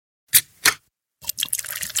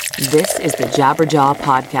This is the Jabberjaw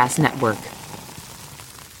Podcast Network.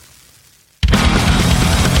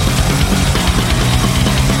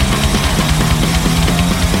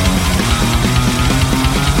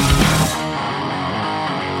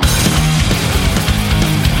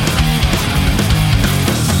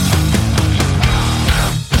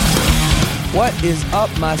 What is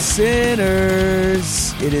up, my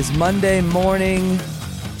sinners? It is Monday morning,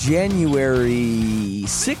 January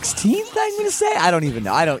 16th, I'm going to say. I don't even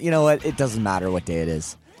know. You know what? It doesn't matter what day it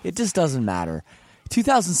is. It just doesn't matter.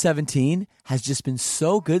 2017 has just been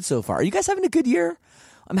so good so far. Are you guys having a good year?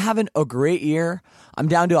 I'm having a great year. I'm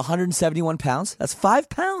down to 171 pounds. That's 5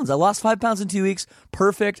 pounds. I lost 5 pounds in 2 weeks.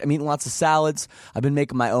 Perfect. I'm eating lots of salads. I've been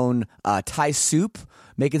making my own Thai soup,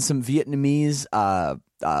 making some Vietnamese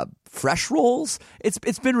fresh rolls.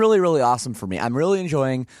 It's been really, really awesome for me. I'm really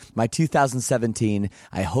enjoying my 2017.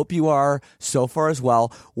 I hope you are so far as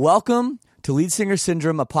well. Welcome to Lead Singer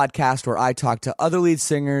Syndrome, a podcast where I talk to other lead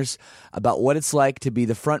singers about what it's like to be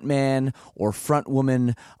the front man or front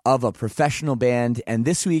woman of a professional band. And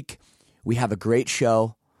this week, we have a great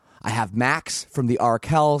show. I have Max from the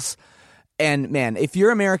Arkells. And man, if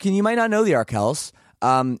you're American, you might not know the Arkells.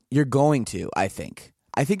 You're going to, I think.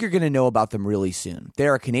 I think you're going to know about them really soon. They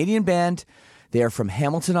are a Canadian band. They are from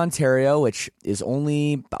Hamilton, Ontario, which is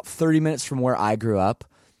only about 30 minutes from where I grew up.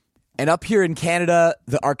 And up here in Canada,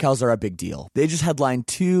 the Arkells are a big deal. They just headlined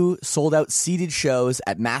 2 sold-out seated shows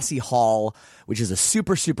at Massey Hall, which is a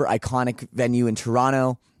super, super iconic venue in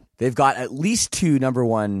Toronto. They've got at least 2 number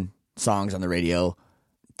 1 songs on the radio.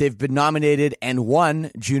 They've been nominated and won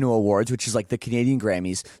Juno Awards, which is like the Canadian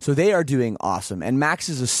Grammys. So they are doing awesome. And Max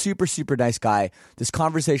is a super, super nice guy. This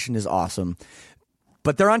conversation is awesome.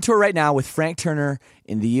 But they're on tour right now with Frank Turner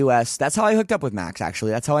in the U.S. That's how I hooked up with Max, actually.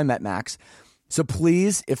 That's how I met Max. So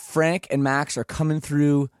please, if Frank and Max are coming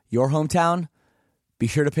through your hometown, be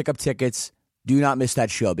sure to pick up tickets. Do not miss that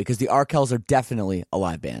show because the Arkells are definitely a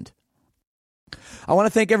live band. I want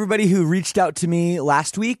to thank everybody who reached out to me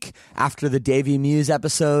last week after the Davey Muse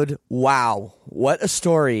episode. Wow, what a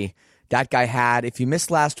story that guy had. If you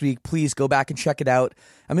missed last week, please go back and check it out.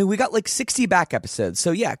 I mean, we got like 60 back episodes.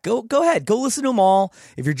 So yeah, go ahead. Go listen to them all.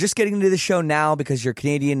 If you're just getting into the show now because you're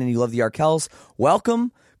Canadian and you love the Arkells,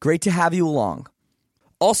 welcome. Great to have you along.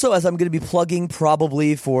 Also, as I'm going to be plugging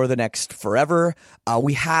probably for the next forever,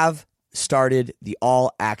 we have started the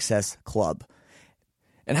All Access Club.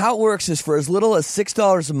 And how it works is for as little as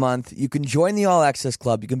 $6 a month, you can join the All Access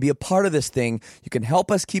Club. You can be a part of this thing. You can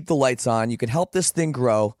help us keep the lights on. You can help this thing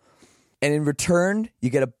grow. And in return,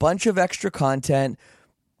 you get a bunch of extra content,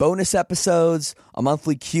 bonus episodes, a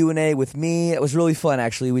monthly Q&A with me. It was really fun,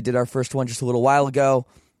 actually. We did our first one just a little while ago.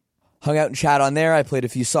 Hung out and chat on there. I played a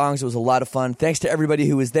few songs. It was a lot of fun. Thanks to everybody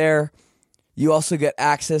who was there. You also get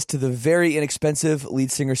access to the very inexpensive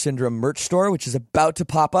Lead Singer Syndrome merch store, which is about to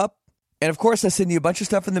pop up. And of course, I send you a bunch of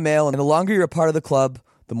stuff in the mail, and the longer you're a part of the club,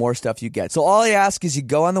 the more stuff you get. So all I ask is you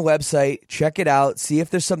go on the website, check it out, see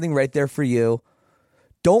if there's something right there for you.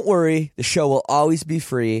 Don't worry, the show will always be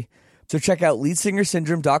free. So check out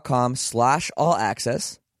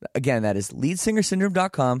leadsingersyndrome.com/all-access. Again, that is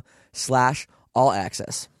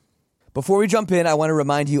leadsingersyndrome.com/all-access. Before we jump in, I want to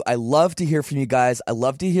remind you, I love to hear from you guys. I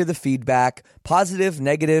love to hear the feedback, positive,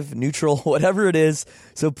 negative, neutral, whatever it is.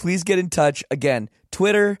 So please get in touch. Again,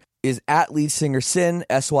 Twitter is at leadsingersyn,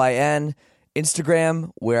 S-Y-N.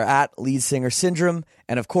 Instagram, we're at leadsingersyndrome.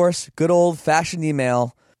 And of course, good old-fashioned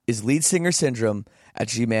email is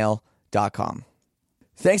leadsingersyndrome@gmail.com.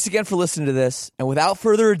 Thanks again for listening to this. And without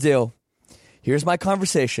further ado, here's my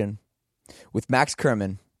conversation with Max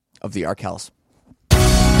Kerman of the Arkells. You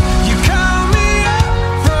call me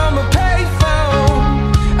up from a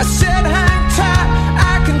payphone. I said, hang tight,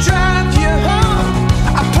 I can drive you home.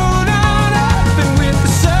 I pulled on up and with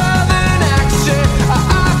the southern accent, I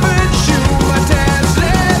offered you my dad's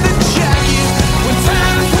leather jacket. When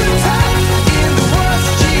times were tough in the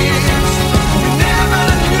worst years, you never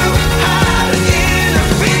knew how to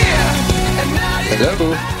interfere. And now you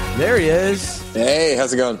Hello. There he is. Hey,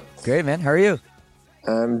 how's it going? Great, man. How are you?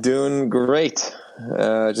 I'm doing great.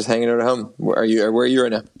 Just hanging out at home. Where are you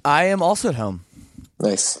right now? I am also at home.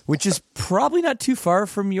 Nice. Which is probably not too far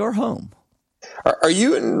from your home. Are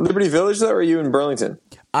you in Liberty Village, though, or are you in Burlington?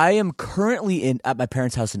 I am currently at my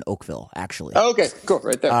parents' house in Oakville, actually. Oh, okay, cool,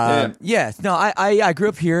 right there. Yeah. No, I grew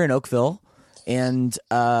up here in Oakville, and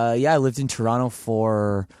I lived in Toronto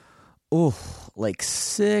for like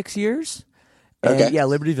 6 years. Okay. And,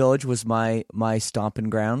 Liberty Village was my stomping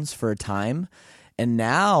grounds for a time, and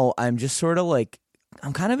now I'm just sort of like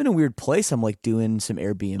I'm kind of in a weird place. I'm like doing some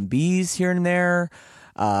Airbnbs here and there.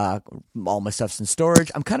 All my stuff's in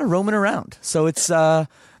storage. I'm kind of roaming around, so it's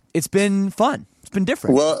it's been fun. It's been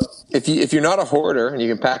different. Well, if you're not a hoarder and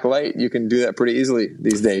you can pack light, you can do that pretty easily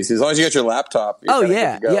these days. As long as you got your laptop. You're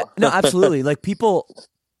yeah, good to go. yeah, no, absolutely. Like people,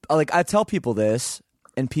 like I tell people this,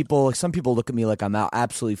 and people, like some people look at me like I'm out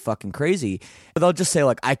absolutely fucking crazy, but they'll just say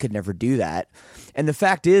like I could never do that. And the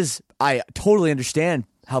fact is, I totally understand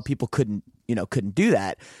how people couldn't do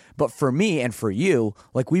that. But for me and for you,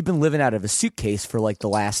 like we've been living out of a suitcase for like the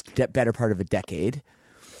last better part of a decade.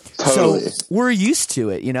 Totally. So we're used to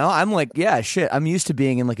it, I'm like, yeah, shit. I'm used to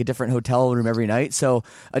being in like a different hotel room every night. So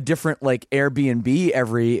a different like Airbnb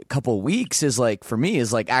every couple of weeks is like, for me,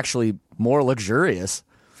 is like actually more luxurious.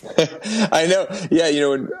 I know. Yeah,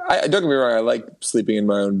 don't get me wrong, I like sleeping in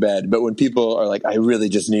my own bed, but when people are like, I really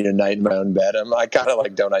just need a night in my own bed, I kind of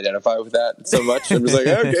like don't identify with that so much. I'm just like,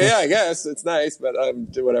 okay, yeah, I guess it's nice, but I'm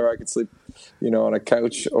do whatever. I could sleep, on a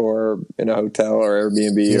couch or in a hotel or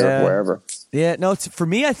Airbnb or wherever. Yeah, no, for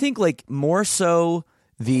me, I think like more so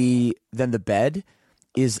than the bed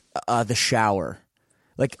is the shower.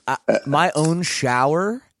 Like my own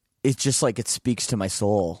shower is just like it speaks to my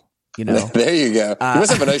soul. There you go. You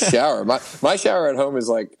must have a nice shower. My shower at home is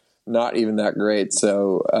like not even that great.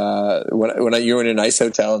 So when you're in a nice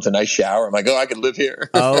hotel, it's a nice shower. I'm like, I could live here.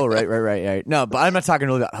 Oh, right. No, but I'm not talking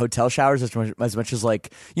really about hotel showers as much as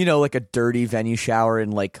like like a dirty venue shower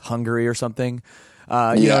in like Hungary or something.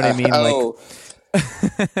 You know what I mean? Oh.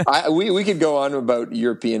 We could go on about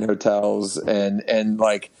European hotels and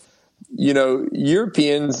like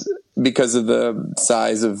Europeans, because of the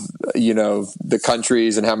size of the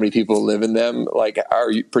countries and how many people live in them, like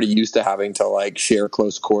are pretty used to having to like share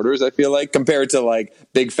close quarters, I feel like, compared to like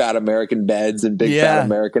big fat American beds and big fat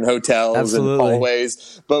American hotels. Absolutely. And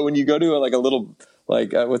hallways. But when you go to a little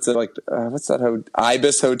like what's that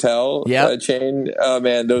Ibis hotel chain,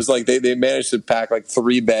 man, those like they managed to pack like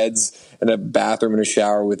 3 beds and a bathroom and a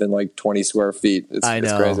shower within like 20 square feet. It's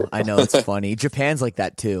crazy. I know, it's funny. Japan's like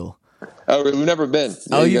that too. Oh, we've never been.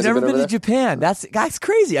 You've never been to Japan? That's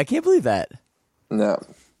crazy. I can't believe that. No.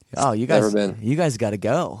 Oh, you guys, never been. You guys got to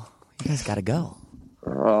go.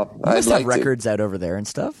 Well, you must have records out over there and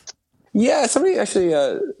stuff. Yeah, somebody actually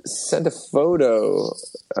sent a photo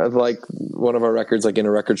of like one of our records, like in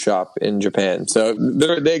a record shop in Japan. So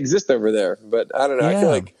they exist over there, but I don't know. Yeah. I feel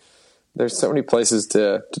like there's so many places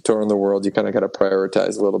to tour in the world. You kind of got to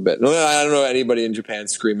prioritize a little bit. I don't know anybody in Japan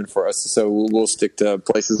screaming for us, so we'll stick to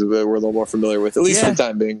places that we're a little more familiar with, at least for the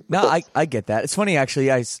time being. No, I get that. It's funny,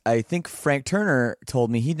 actually. I think Frank Turner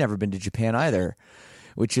told me he'd never been to Japan either,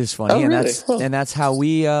 which is funny. Oh, really? And that's how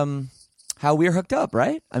we were hooked up,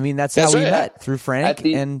 right? I mean, that's how we met, through Frank.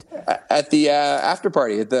 At the after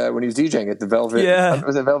party when he was DJing at the Velvet. Yeah.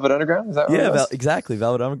 Was it Velvet Underground? Is that what it was? Exactly,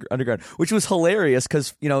 Velvet Underground, which was hilarious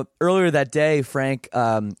because earlier that day Frank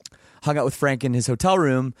hung out with Frank in his hotel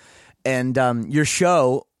room, and your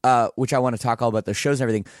show, which I want to talk all about the shows and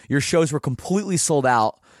everything. Your shows were completely sold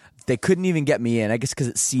out. They couldn't even get me in. I guess because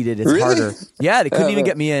it's seated, it's really harder. Yeah, they couldn't even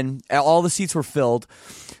get me in. All the seats were filled.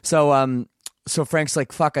 So Frank's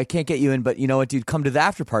like, fuck, I can't get you in, but you know what, dude, come to the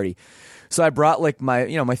after party. So I brought like my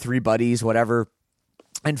 3 buddies, whatever.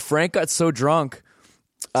 And Frank got so drunk,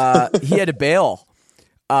 he had to bail.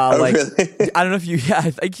 Really? I don't know if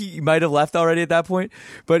I think he might have left already at that point,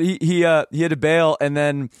 but he had to bail. And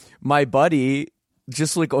then my buddy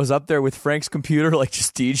just like was up there with Frank's computer, like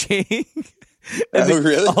just DJing. And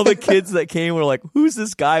really? All the kids that came were like, who's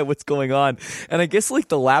this guy? What's going on? And I guess like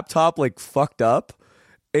the laptop like fucked up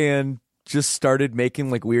and just started making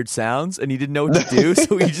like weird sounds, and he didn't know what to do.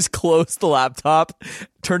 So he just closed the laptop,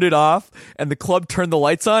 turned it off, and the club turned the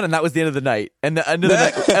lights on, and that was the end of the night. And the end of the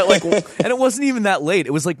night, and it wasn't even that late.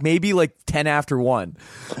 It was like maybe like 10 after 1.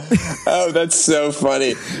 Oh, that's so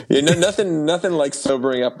funny. Nothing like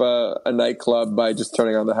sobering up a nightclub by just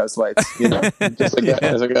turning on the house lights. Just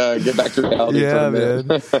like get back to reality. Yeah,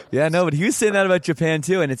 man. Yeah, no, but he was saying that about Japan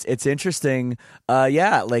too, and it's interesting.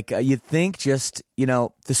 You'd think just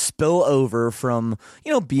the spillover from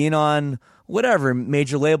being on whatever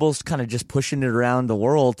major labels, kind of just pushing it around the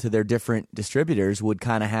world to their different distributors, would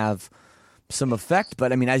kind of have some effect.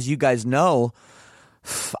 But I mean, as you guys know,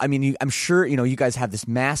 I'm sure you guys have this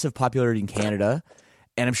massive popularity in Canada,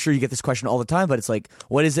 and I'm sure you get this question all the time. But it's like,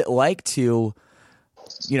 what is it like to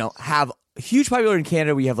have huge popularity in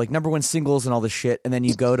Canada where you have like #1 singles and all this shit, and then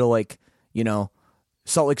you go to like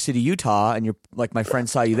Salt Lake City, Utah, and you're like, my friend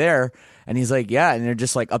saw you there, and he's like, yeah, and they're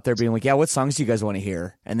just like up there being like, yeah, what songs do you guys want to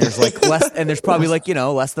hear? And there's like there's probably like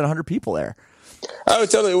less than 100 people there. Oh,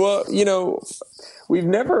 totally. Well, we've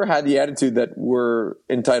never had the attitude that we're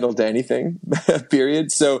entitled to anything,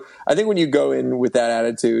 period. So I think when you go in with that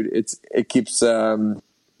attitude, it keeps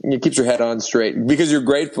it keeps your head on straight because you're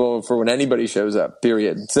grateful for when anybody shows up,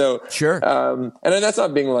 period. So, Sure. And that's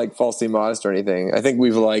not being like falsely modest or anything. I think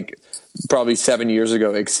we've like probably 7 years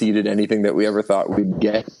ago exceeded anything that we ever thought we'd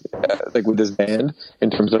get, like with this band in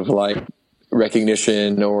terms of like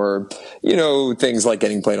recognition or, you know, things like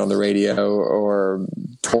getting played on the radio or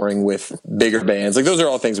touring with bigger bands. Like those are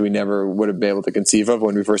all things we never would have been able to conceive of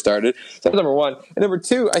when we first started. So that's number one. And number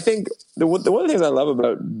two, I think one of the things I love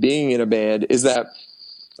about being in a band is that,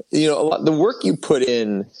 you know, the work you put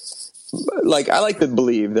in, like I like to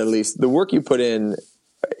believe that at least the work you put in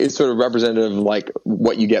is sort of representative of like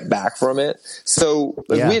what you get back from it. So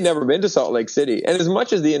like, we had never been to Salt Lake City. And as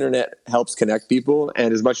much as the internet helps connect people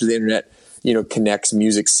and as much as the internet, you know, connects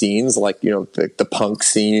music scenes like, you know, the punk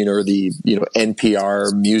scene or the, you know,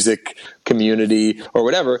 NPR music community or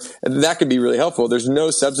whatever, that could be really helpful. There's no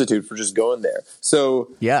substitute for just going there. So,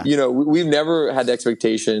 you know, we've never had the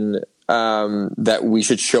expectation that we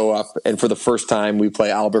should show up and for the first time we play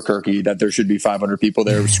Albuquerque, that there should be 500 people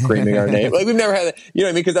there screaming our name. Like we've never had that, you know what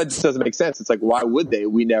I mean? Because that just doesn't make sense. It's like, why would they?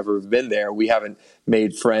 We never have been there. We haven't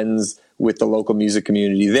made friends with the local music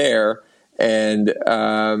community there. And,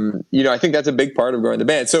 you know, I think that's a big part of growing the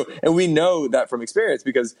band. So, and we know that from experience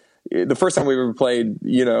because the first time we ever played,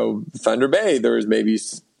 you know, Thunder Bay, there was maybe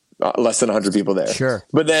less than 100 people there. Sure.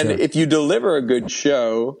 But then if you deliver a good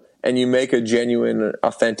show and you make a genuine,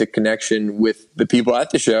 authentic connection with the people at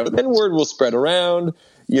the show, then word will spread around.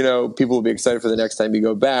 You know, people will be excited for the next time you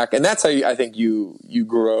go back. And that's how I think you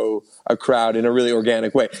grow a crowd in a really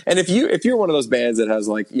organic way. And if you're one of those bands that has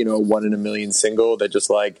like, you know, a 1 in a million single that just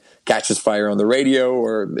like catches fire on the radio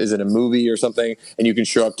or is in a movie or something, and you can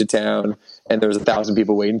show up to town and there's 1,000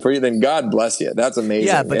 people waiting for you, then God bless you. That's amazing.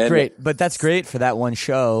 Yeah, but great. But that's great for that one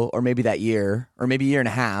show or maybe that year or maybe a year and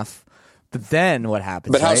a half. But then what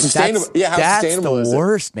happens? But how right? sustainable? How sustainable that's is the it?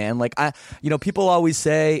 worst, man. Like you know, people always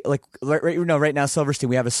say, like, right now, Silverstein,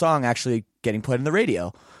 we have a song actually getting played on the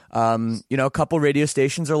radio. You know, a couple radio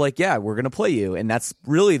stations are like, yeah, we're gonna play you, and that's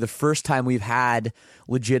really the first time we've had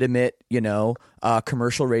legitimate, you know,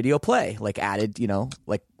 commercial radio play, like added, you know,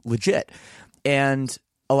 like legit, and.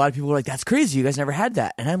 A lot of people are like, that's crazy. You guys never had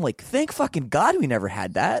that. And I'm like, thank fucking God we never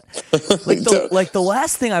had that. Like the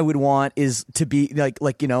last thing I would want is to be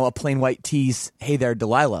like, you know, a plain white tees. Hey there,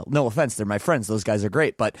 Delilah. No offense. They're my friends. Those guys are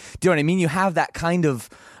great. But do you know what I mean? You have that kind of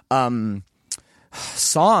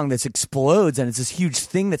song that explodes and it's this huge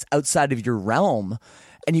thing that's outside of your realm.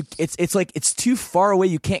 And it's like, it's too far away.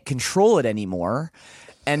 You can't control it anymore.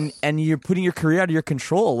 And you're putting your career out of your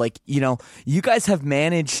control. Like, you know, you guys have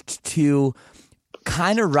managed to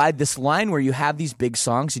kind of ride this line where you have these big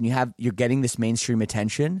songs and you're getting this mainstream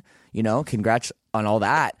attention, you know, congrats on all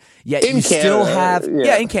that. Yet you still have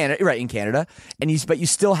in Canada, right, in Canada. But you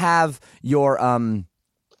still have your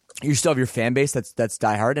fan base that's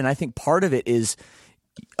diehard. And I think part of it is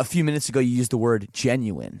a few minutes ago you used the word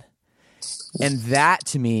genuine. And that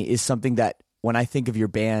to me is something that when I think of your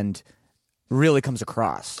band really comes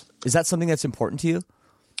across. Is that something that's important to you?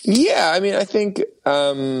 Yeah, I mean, I think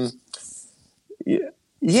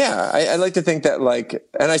I like to think that like,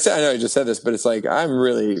 and I know I just said this, but it's like, I'm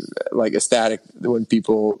really like ecstatic when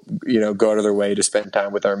people, you know, go out of their way to spend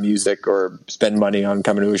time with our music or spend money on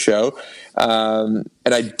coming to a show. And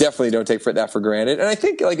I definitely don't take that for granted. And I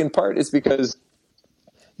think like in part it's because,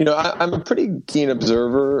 you know, I'm a pretty keen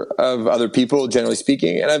observer of other people, generally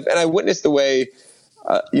speaking. And I witnessed the way,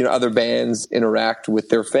 you know, other bands interact with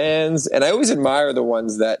their fans. And I always admire the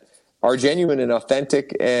ones that are genuine and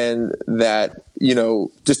authentic and that, you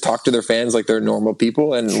know, just talk to their fans like they're normal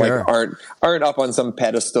people and like aren't up on some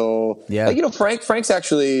pedestal. Yeah. Like, you know, Frank's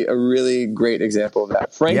actually a really great example of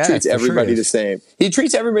that. Frank treats everybody the same. He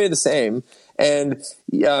treats everybody the same. And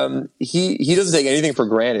he doesn't take anything for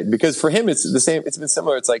granted because for him, it's the same. It's been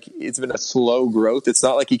similar. It's like, it's been a slow growth. It's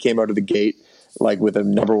not like he came out of the gate like with a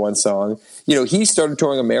number one song. You know, he started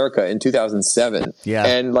touring America in 2007. Yeah.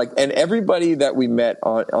 And everybody that we met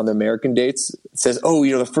on the American dates says, oh,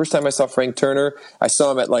 you know, the first time I saw Frank Turner, I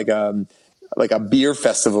saw him at like a beer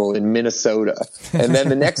festival in Minnesota. And then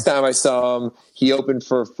the next time I saw him, he opened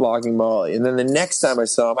for Flogging Molly. And then the next time I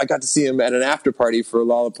saw him, I got to see him at an after party for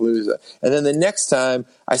Lollapalooza. And then the next time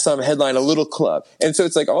I saw him headline a little club. And so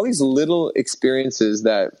it's like all these little experiences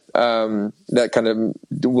that kind of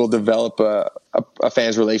will develop a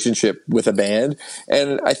fan's relationship with a band.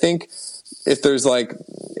 And I think if there's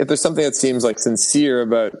something that seems like sincere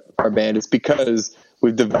about our band, it's because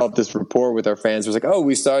we've developed this rapport with our fans. It was like, oh,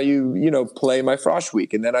 we saw you, play my Frosh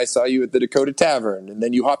Week, and then I saw you at the Dakota Tavern, and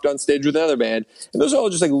then you hopped on stage with another band. And those are all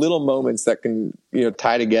just like little moments that can,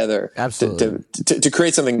 tie together to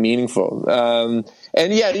create something meaningful.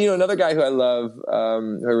 And yeah, another guy who I love, who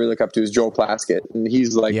I really look up to is Joel Plaskett, and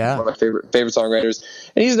he's like one of my favorite songwriters.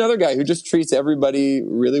 And he's another guy who just treats everybody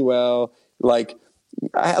really well. Like,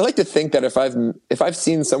 I like to think that if I've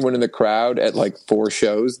seen someone in the crowd at like 4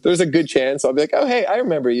 shows, there's a good chance I'll be like, oh, hey, I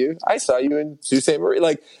remember you. I saw you in Sault Ste. Marie,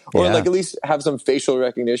 or at least have some facial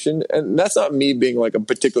recognition. And that's not me being like a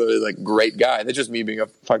particularly like great guy. That's just me being a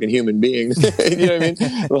fucking human being. You know what I mean?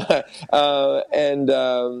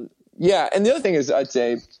 And the other thing is, I'd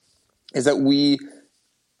say, is that we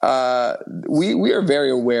are very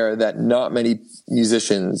aware that not many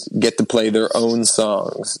musicians get to play their own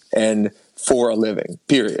songs and for a living,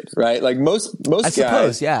 period. Right? Like most I guys,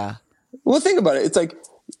 suppose, yeah. Well, think about it. It's like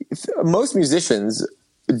most musicians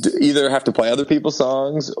either have to play other people's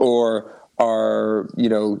songs or are,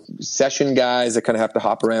 session guys that kind of have to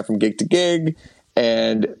hop around from gig to gig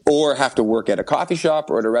or have to work at a coffee shop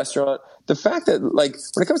or at a restaurant. The fact that like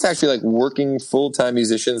when it comes to actually like working full-time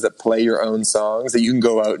musicians that play your own songs that you can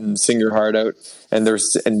go out and sing your heart out and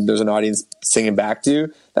there's an audience singing back to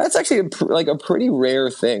you, that's actually a pretty rare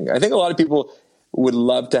thing. I think a lot of people would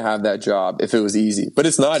love to have that job if it was easy, but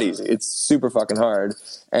it's not easy. It's super fucking hard.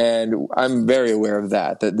 And I'm very aware of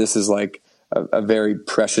that this is like a very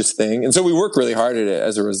precious thing. And so we work really hard at it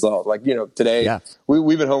as a result. Like, today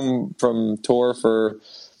we've been home from tour for,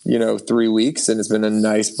 3 weeks, and it's been a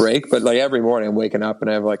nice break. But like every morning I'm waking up and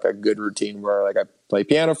I have like a good routine where like I play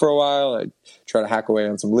piano for a while. I try to hack away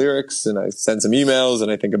on some lyrics and I send some emails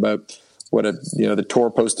and I think about what the tour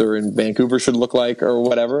poster in Vancouver should look like or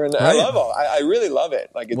whatever. And I love I really love it.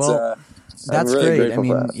 Like it's, that's really great. I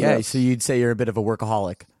mean, for that. So you'd say you're a bit of a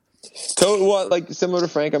workaholic. Totally. Well, like similar to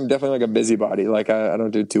Frank, I'm definitely like a busybody. Like I don't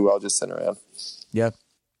do too well just sitting around. Yeah.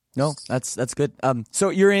 No, that's good. So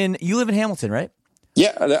you live in Hamilton, right?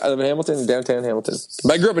 Yeah, I live in Hamilton, downtown Hamilton.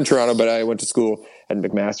 I grew up in Toronto, but I went to school at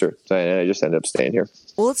McMaster, so I just ended up staying here.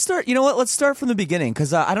 Well, let's start. You know what? Let's start from the beginning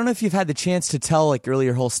because I don't know if you've had the chance to tell like really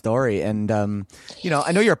your whole story, and I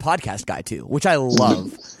know you're a podcast guy too, which I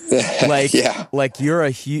love. Like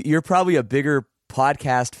you're probably a bigger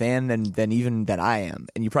podcast fan than I am,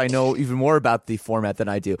 and you probably know even more about the format than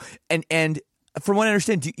I do. And from what I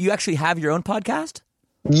understand, do you actually have your own podcast?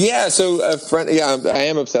 Yeah, so I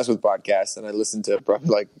am obsessed with podcasts, and I listen to probably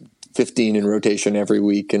like 15 in rotation every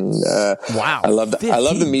week. And wow, I love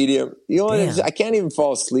the medium. I can't even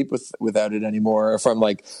fall asleep without it anymore. If I'm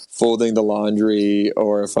like folding the laundry,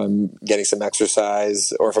 or if I'm getting some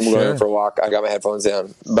exercise, or if I'm going for a walk, I got my headphones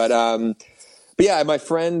down. But yeah, my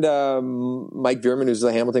friend Mike Kerman, who's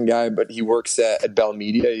a Hamilton guy, but he works at Bell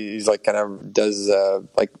Media. He's like kind of does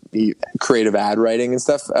creative ad writing and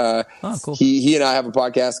stuff. Cool. He and I have a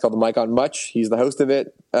podcast called The Mike on Much. He's the host of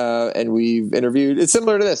it, and we've interviewed. It's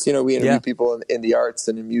similar to this, we interview people in the arts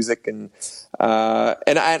and in music, and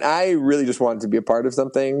I really just wanted to be a part of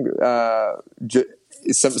something.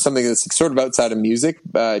 Something that's sort of outside of music,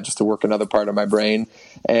 just to work another part of my brain.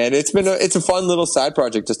 And it's a fun little side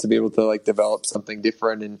project just to be able to like develop something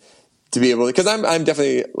different and to be able to, because I'm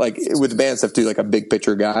definitely like with band stuff too, like a big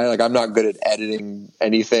picture guy. Like I'm not good at editing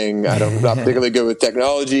anything. I'm not particularly good with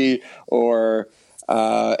technology or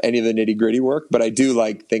any of the nitty gritty work, but I do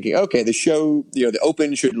like thinking, okay, the show, the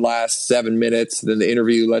open should last 7 minutes. Then the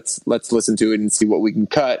interview, let's listen to it and see what we can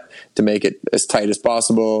cut to make it as tight as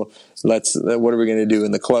possible. What are we going to do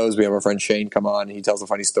in the close? We have our friend Shane come on and he tells a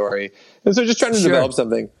funny story. And so just trying to develop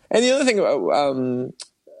something. And the other thing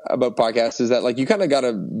about podcasts is that like you kind of got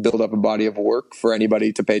to build up a body of work for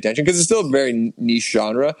anybody to pay attention because it's still a very niche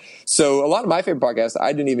genre. So a lot of my favorite podcasts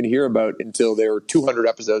I didn't even hear about until they were 200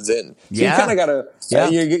 episodes in. So you kind of got to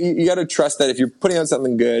you got to trust that if you're putting out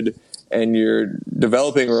something good and you're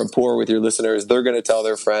developing a rapport with your listeners, they're going to tell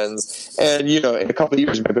their friends. And in a couple of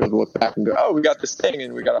years you might be able to look back and go, oh, we got this thing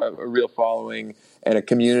and we got a real following and a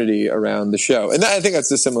community around the show. And I think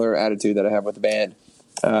that's a similar attitude that I have with the band.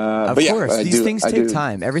 Of course, these things take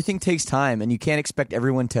time. Everything takes time, and you can't expect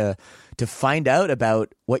everyone to find out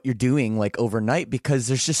about what you're doing like overnight because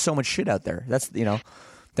there's just so much shit out there. That's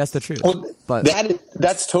the truth. Well, but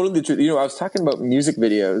that's totally the truth. I was talking about music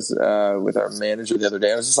videos with our manager the other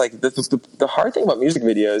day. I was just like, the hard thing about music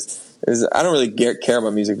videos is I don't really care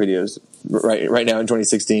about music videos right now in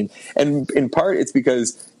 2016, and in part it's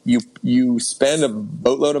because you spend a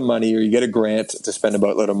boatload of money or you get a grant to spend a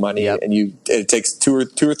boatload of money and it takes two or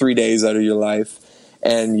 3 days out of your life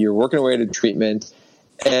and you're working away at a treatment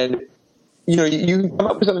and you can come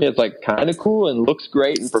up with something that's like kind of cool and looks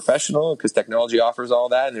great and professional because technology offers all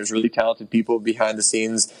that, and there's really talented people behind the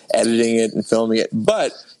scenes editing it and filming it.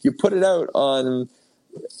 But you put it out on,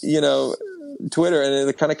 Twitter, and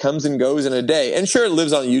it kind of comes and goes in a day. And sure, it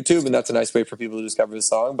lives on YouTube, and that's a nice way for people to discover the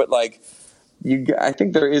song. But like, I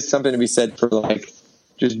think there is something to be said for like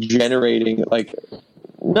just generating like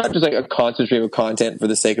not just like a constant stream of content for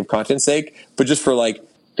the sake of content's sake, but just for like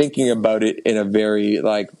thinking about it in a very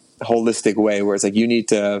like holistic way, where it's like you need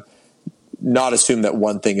to not assume that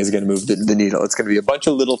one thing is going to move the needle. It's going to be a bunch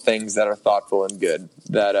of little things that are thoughtful and good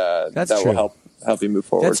that will help you move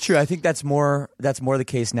forward. That's true. I think that's more the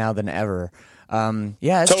case now than ever.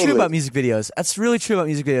 It's Totally. true about music videos. That's really true about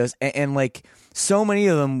music videos. And like so many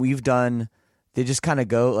of them we've done, they just kind of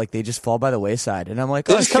go, like they just fall by the wayside. And I'm like,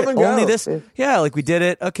 They oh just shit, come and go. only this? Yeah, like we did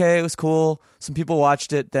it. Okay, it was cool. Some people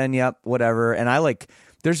watched it, then yep, whatever. And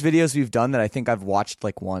there's videos we've done that I think I've watched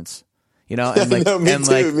like once. And like, No,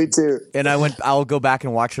 me too. And I'll go back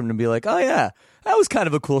and watch them and be like, oh yeah, that was kind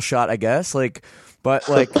of a cool shot, I guess. Like, but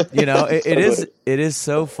like, it is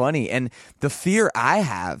so funny. And the fear I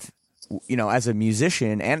have, as a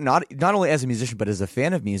musician, and not only as a musician, but as a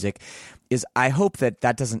fan of music, is I hope that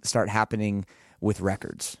doesn't start happening with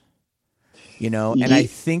records, and I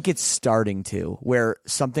think it's starting to, where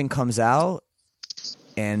something comes out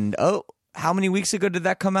and, oh, how many weeks ago did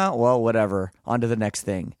that come out? Well, whatever, on to the next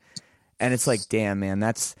thing. And it's like, damn, man,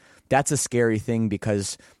 that's a scary thing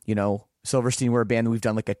because, Silverstein, we're a band that we've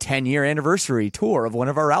done like a 10-year anniversary tour of one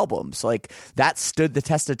of our albums. Like that stood the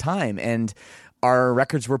test of time. And our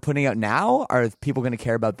records we're putting out now, are people going to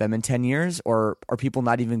care about them in 10 years, or are people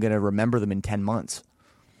not even going to remember them in 10 months?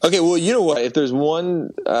 Okay, well, you know what? If there's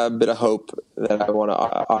one bit of hope that I want to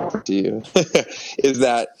offer to you, is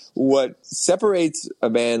that what separates a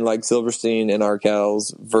band like Silverstein and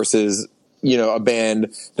Arkells versus a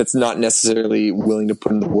band that's not necessarily willing to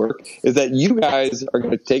put in the work is that you guys are going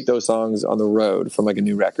to take those songs on the road from like a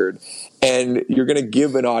new record, and you're going to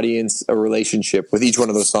give an audience a relationship with each one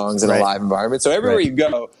of those songs in a live environment. So everywhere you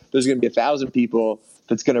go, there's going to be 1,000 people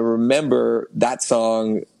that's going to remember that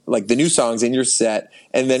song, like the new songs in your set,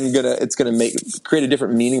 and then it's going to create a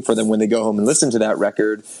different meaning for them when they go home and listen to that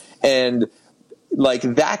record. And like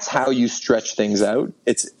that's how you stretch things out.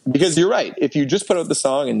 It's because you're right. If you just put out the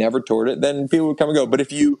song and never toured it, then people would come and go. But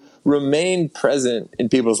if you remain present in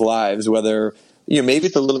people's lives, whether maybe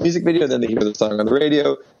it's a little music video, then they hear the song on the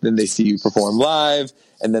radio, then they see you perform live,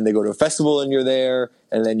 and then they go to a festival and you're there,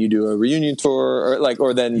 and then you do a reunion tour,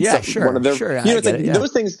 or then one of their, it's like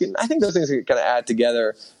those things. I think those things can kind of add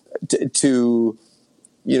together to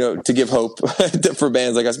give hope for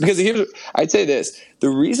bands like us. Because I'd say this: the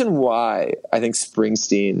reason why I think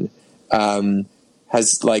Springsteen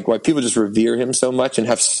has why people just revere him so much and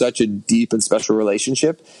have such a deep and special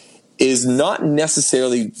relationship is not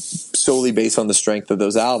necessarily solely based on the strength of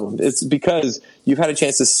those albums. It's because you've had a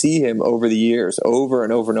chance to see him over the years, over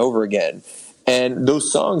and over and over again. And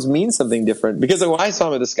those songs mean something different. Because when I saw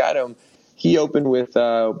him at the Skydome, he opened with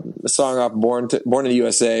a song off Born in the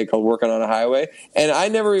USA called Working on a Highway. And I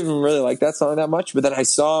never even really liked that song that much. But then I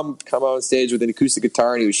saw him come on stage with an acoustic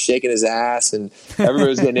guitar and he was shaking his ass and everybody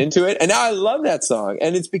was getting into it. And now I love that song.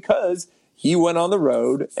 And it's because he went on the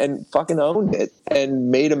road and fucking owned it and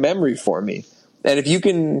made a memory for me. And if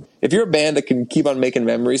you're a band that can keep on making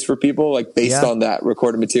memories for people, like based on that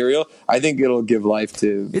recorded material, I think it'll give life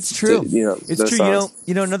to. It's true. It's true. Songs.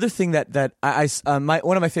 Another thing that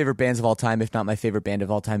one of my favorite bands of all time, if not my favorite band of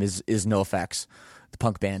all time, is NoFX, the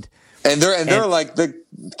punk band. And they're like the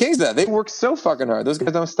kings of that. They work so fucking hard. Those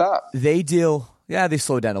guys don't stop. They do. Yeah, they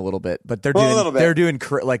slowed down a little bit, but they're doing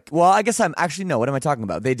I guess I'm actually, no, what am I talking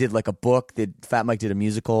about? They did like a book, Fat Mike did a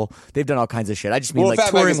musical. They've done all kinds of shit. I just mean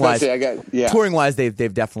touring wise, they've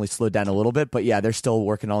definitely slowed down a little bit, but yeah, they're still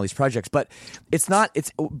working on all these projects. But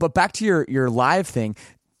but back to your live thing,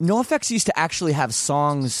 NoFX used to actually have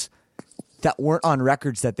songs that weren't on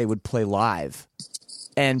records that they would play live.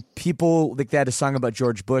 And people, like they had a song about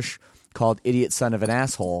George Bush called Idiot Son of an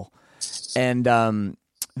Asshole. And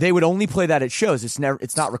they would only play that at shows. It's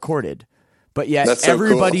not recorded, but yet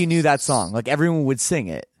everybody knew that song. Like everyone would sing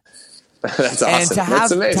it. That's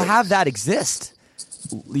awesome. And to have that exist,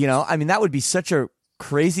 that would be such a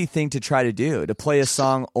crazy thing to try to do, to play a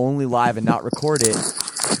song only live and not record it,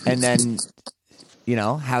 and then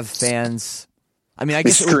have fans. I mean, I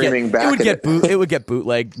guess it would get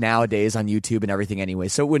bootlegged nowadays on YouTube and everything anyway,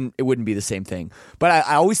 so it wouldn't be the same thing. But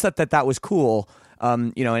I always thought that was cool,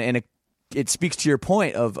 and it speaks to your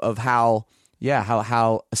point of how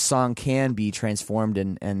a song can be transformed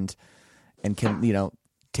and can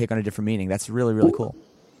take on a different meaning. That's really, really cool.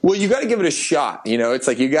 Well, you got to give it a shot. It's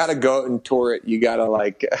like you got to go out and tour it. You got to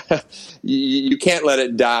like, you can't let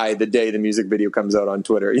it die the day the music video comes out on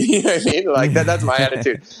Twitter. You know what I mean? Like that's my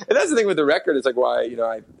attitude. And that's the thing with the record. It's like why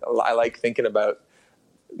I like thinking about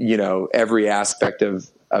every aspect of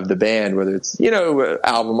the band, whether it's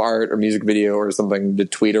album art or music video or something to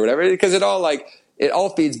tweet or whatever, because it all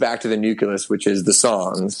feeds back to the nucleus, which is the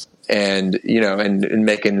songs, and and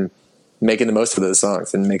making the most of those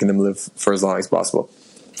songs and making them live for as long as possible.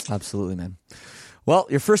 Absolutely, man. Well,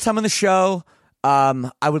 your first time on the show,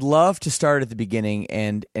 I would love to start at the beginning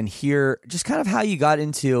and hear just kind of how you got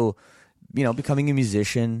into, becoming a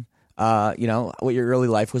musician, what your early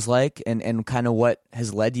life was like, and kind of what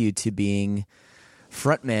has led you to being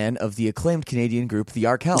frontman of the acclaimed Canadian group, the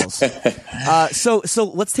Arkells. So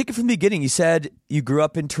let's take it from the beginning. You said you grew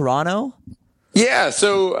up in Toronto? Yeah.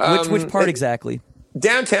 So which part exactly?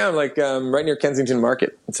 Downtown, like right near Kensington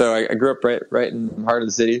Market. So I grew up right in the heart of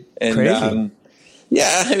the city. And crazy.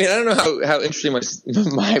 Yeah, I mean, I don't know how interesting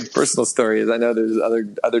my personal story is. I know there's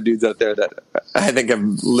other dudes out there that I think have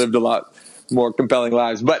lived a lot more compelling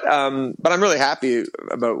lives, but I'm really happy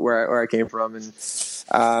about where I came from.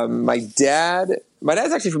 And my dad's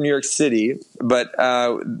actually from New York City, but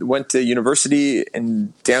went to university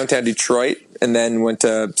in downtown Detroit, and then went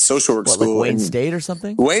to social work school. Like Wayne State or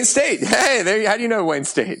something? Wayne State. Hey, there. How do you know Wayne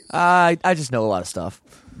State? I just know a lot of stuff.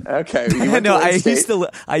 Okay. No,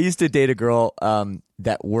 I used to date a girl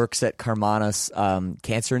that works at Carmana's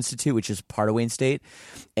Cancer Institute, which is part of Wayne State,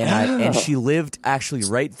 and she lived actually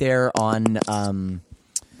right there on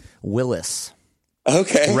Willis.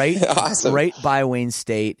 Okay. Right, awesome. Right by Wayne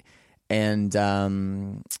State, and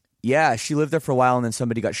she lived there for a while, and then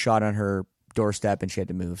somebody got shot on her doorstep, and she had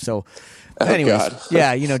to move. So, anyways,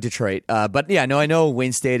 Detroit. But yeah, no, I know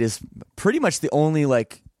Wayne State is pretty much the only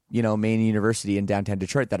main university in downtown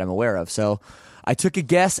Detroit that I'm aware of. So I took a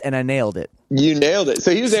guess and I nailed it. You nailed it.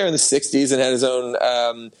 So he was there in the 60s and had his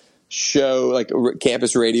own show, like a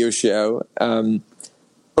campus radio show. Are you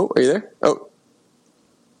there? Oh.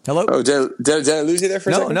 Hello? Oh, did I lose you there for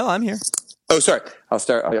a second? No, I'm here. Oh, sorry. I'll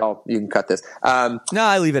start. You can cut this. No,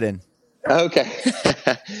 I leave it in. Okay.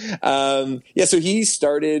 So he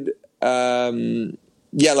started...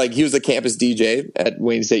 he was a campus DJ at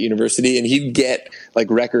Wayne State University, and he'd get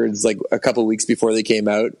records a couple weeks before they came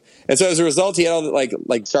out. And so as a result, he had all like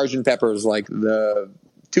Sgt. Pepper's the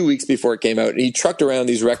 2 weeks before it came out. And he trucked around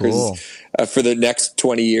these records for the next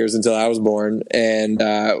 20 years until I was born. And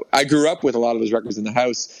I grew up with a lot of those records in the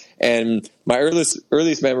house. And my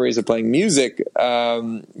earliest memories of playing music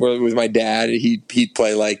were with my dad. He'd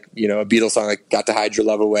play a Beatles song like "Got to Hide Your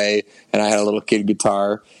Love Away," and I had a little kid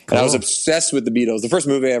guitar. And I was obsessed with the Beatles. The first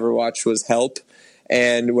movie I ever watched was Help.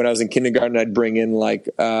 And when I was in kindergarten, I'd bring in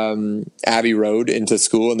Abbey Road into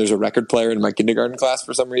school, and there's a record player in my kindergarten class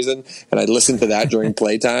for some reason, and I'd listen to that during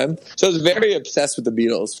playtime. So I was very obsessed with the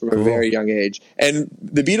Beatles from a very young age. And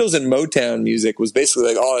the Beatles and Motown music was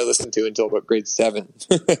basically all I listened to until about grade 7.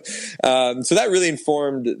 So that really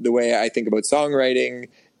informed the way I think about songwriting,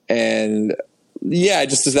 and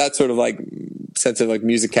just that sort of sense of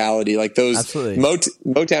musicality, those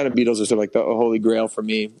Motown and Beatles are sort of the holy grail for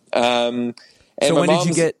me. So when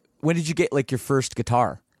did you get your first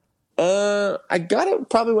guitar? I got it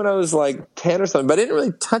probably when I was 10 or something, but I didn't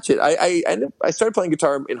really touch it. I started playing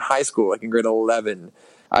guitar in high school, in grade 11.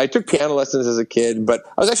 I took piano lessons as a kid, but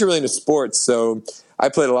I was actually really into sports. So I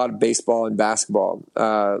played a lot of baseball and basketball,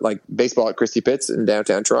 baseball at Christie Pitts in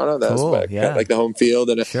downtown Toronto. That was the home field.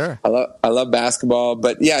 And sure. I love basketball,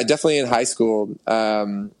 but yeah, definitely in high school,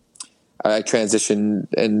 I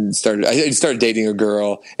transitioned and started dating a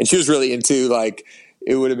girl, and she was really into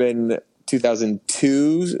it would have been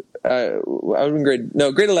 2002. I would have been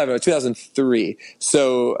grade 11, 2003.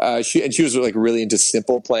 So she was really into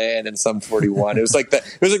Simple Plan and Sum 41. It was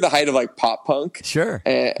the height of pop punk, sure,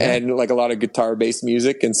 and a lot of guitar based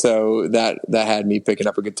music, and so that had me picking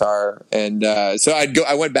up a guitar, and so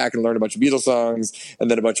I went back and learned a bunch of Beatles songs,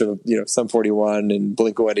 and then a bunch of Sum 41 and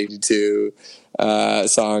Blink-182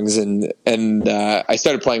 songs, and I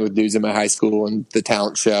started playing with dudes in my high school and the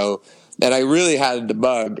talent show, and I really had the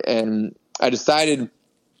bug, and I decided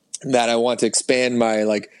that I want to expand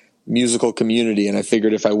my musical community, and I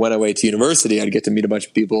figured if I went away to university, I'd get to meet a bunch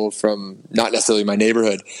of people from not necessarily my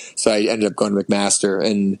neighborhood. So I ended up going to McMaster,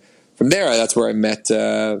 and from there, that's where I met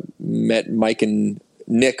Mike and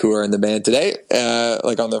Nick, who are in the band today,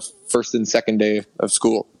 on the first and second day of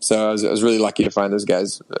school. So I was really lucky to find those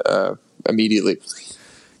guys immediately.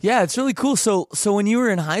 Yeah, it's really cool. So when you were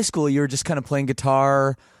in high school, you were just kind of playing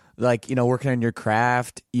guitar, working on your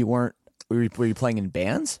craft. Were you playing in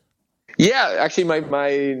bands? Yeah, actually, my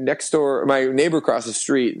neighbor across the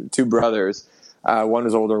street, two brothers. One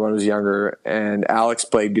was older, one was younger, and Alex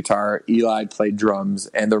played guitar. Eli played drums,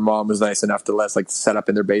 and their mom was nice enough to let us set up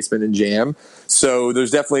in their basement and jam. So there's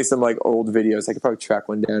definitely some old videos. I could probably track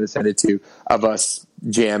one down and send it to you of us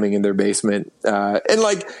jamming in their basement, and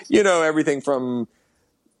everything from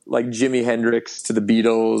Jimi Hendrix to the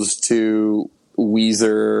Beatles to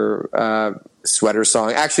Weezer, Sweater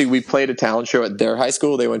Song. Actually, we played a talent show at their high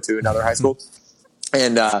school. They went to another high school,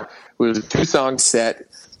 and it was a 2-song set.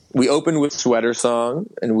 We opened with Sweater Song,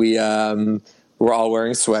 and we were all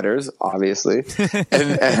wearing sweaters, obviously.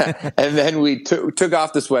 and then we took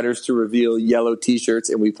off the sweaters to reveal yellow T-shirts,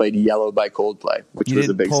 and we played Yellow by Coldplay, which was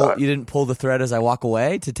a big song. You didn't pull the thread as I walk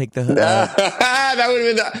away to take the... That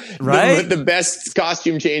would have been the best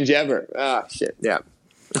costume change ever. Ah, shit, yeah.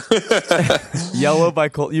 Yellow by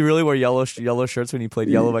Coldplay. You really wore yellow shirts when you played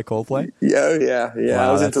Yellow by Coldplay? Yeah. Wow,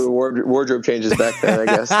 I was into the wardrobe changes back then,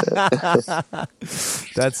 I guess.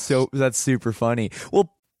 That's super funny.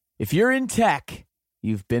 Well, if you're in tech,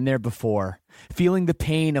 you've been there before, feeling the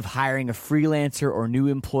pain of hiring a freelancer or new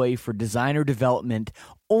employee for designer development,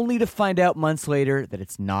 only to find out months later that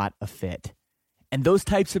it's not a fit. And those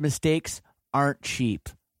types of mistakes aren't cheap.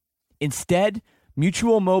 Instead,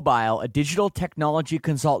 Mutual Mobile, a digital technology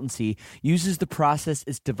consultancy, uses the process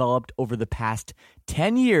it's developed over the past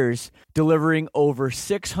 10 years, delivering over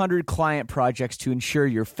 600 client projects to ensure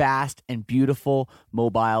your fast and beautiful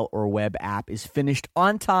mobile or web app is finished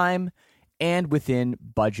on time and within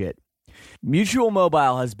budget. Mutual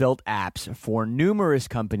Mobile has built apps for numerous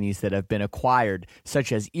companies that have been acquired,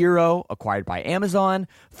 such as Eero, acquired by Amazon,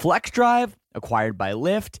 FlexDrive, acquired by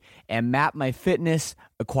Lyft, and MapMyFitness,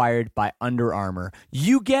 acquired by Under Armour.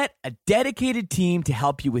 You get a dedicated team to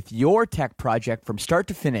help you with your tech project from start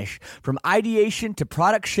to finish, from ideation to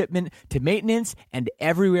product shipment to maintenance and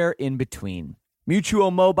everywhere in between.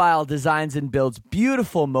 Mutual Mobile designs and builds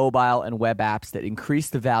beautiful mobile and web apps that increase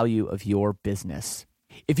the value of your business.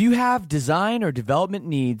 If you have design or development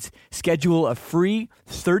needs, schedule a free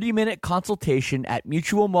 30-minute consultation at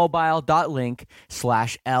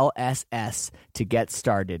mutualmobile.link/LSS to get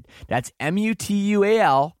started. That's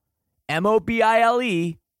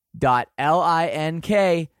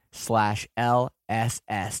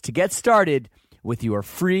mutualmobile.link/LSS to get started with your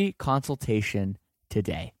free consultation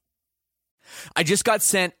today. I just got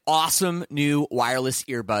sent awesome new wireless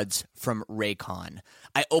earbuds from Raycon.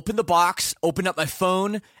 I opened the box, opened up my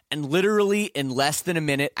phone, and literally in less than a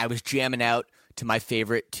minute, I was jamming out to my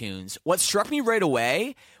favorite tunes. What struck me right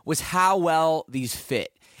away was how well these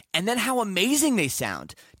fit, and then how amazing they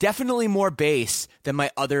sound. Definitely more bass than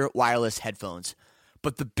my other wireless headphones.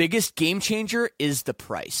 But the biggest game changer is the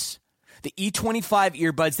price. The E25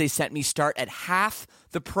 earbuds they sent me start at half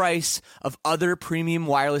the price of other premium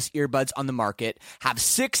wireless earbuds on the market, have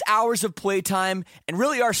 6 hours of playtime, and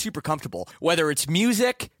really are super comfortable, whether it's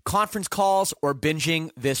music, conference calls, or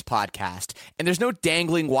binging this podcast. And there's no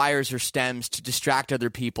dangling wires or stems to distract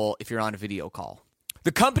other people if you're on a video call.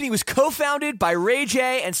 The company was co-founded by Ray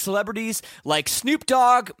J, and celebrities like Snoop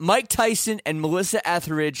Dogg, Mike Tyson, and Melissa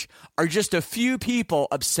Etheridge are just a few people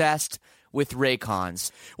obsessed with Raycons.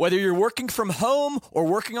 Whether you're working from home or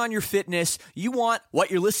working on your fitness, you want what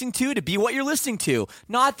you're listening to be what you're listening to,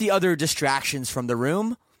 not the other distractions from the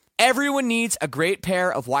room. Everyone needs a great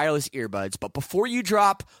pair of wireless earbuds, but before you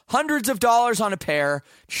drop hundreds of dollars on a pair,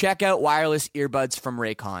 check out wireless earbuds from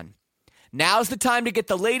Raycon. Now's the time to get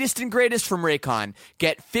the latest and greatest from Raycon.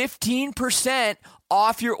 Get 15%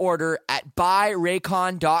 off your order at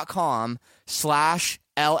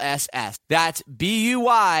buyraycon.com/LSS. That's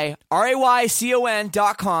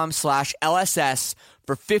BUYRAYCON.com/LSS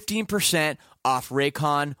for 15% off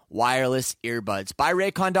Raycon wireless earbuds.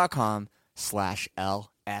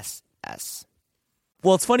 BuyRaycon.com/LSS.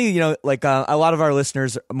 Well, it's funny, a lot of our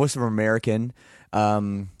listeners, most of them are American.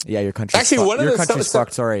 Your country. Actually, your country's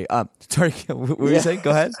fucked. Sorry. Sorry. What were you saying?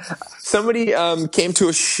 Go ahead. Somebody came to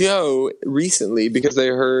a show recently because they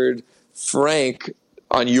heard Frank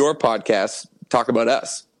on your podcast talk about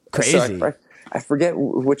us. Crazy. So I forget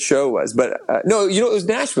which show it was, but no, it was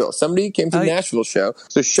Nashville. Somebody came to the Nashville show.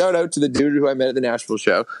 So shout out to the dude who I met at the Nashville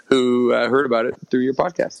show who heard about it through your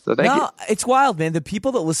podcast. So thank you. It's wild, man. The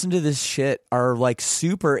people that listen to this shit are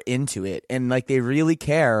super into it, and they really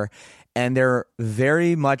care, and they're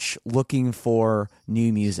very much looking for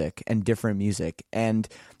new music and different music. And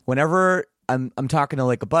whenever I'm talking to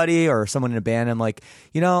a buddy or someone in a band, I'm like,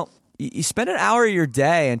 you spend an hour of your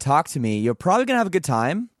day and talk to me, you're probably gonna have a good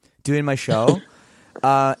time doing my show.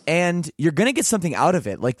 And you're going to get something out of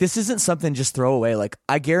it. This isn't something just throw away.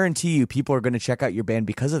 I guarantee you people are going to check out your band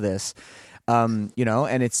because of this. You know,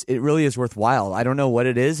 and it really is worthwhile. I don't know what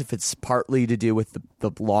it is, if it's partly to do with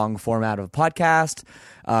the long format of a podcast,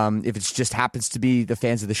 if it just happens to be the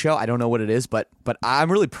fans of the show. I don't know what it is, but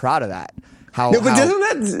I'm really proud of that. I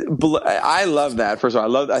love that. First of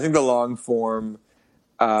all, I think the long form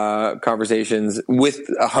conversations with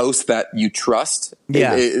a host that you trust,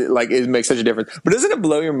 it makes such a difference. But doesn't it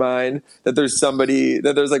blow your mind that there's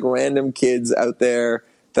like random kids out there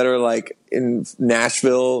that are like in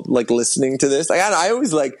Nashville, like listening to this? Like, I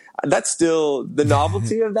always like, that's still the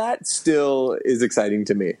novelty of that still is exciting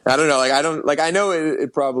to me. I don't know. I know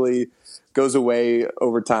it probably goes away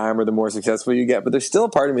over time or the more successful you get, but there's still a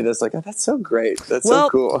part of me that's like, oh, that's so great. That's so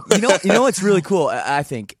cool. you know, what's really cool, I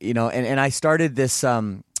think, you know, and I started this,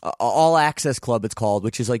 all access club, it's called,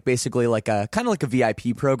 which is like basically like a kind of like a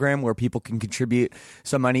VIP program where people can contribute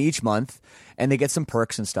some money each month and they get some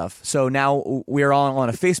perks and stuff. So now we're all on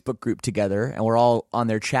a Facebook group together and we're all on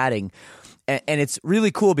there chatting. And it's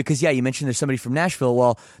really cool because, you mentioned there's somebody from Nashville.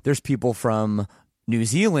 Well, there's people from New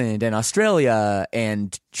Zealand and Australia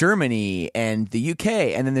and Germany and the UK.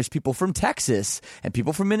 And then there's people from Texas and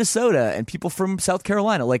people from Minnesota and people from South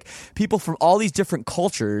Carolina. Like, people from all these different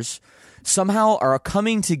cultures somehow are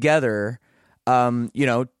coming together, you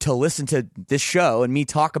know, to listen to this show and me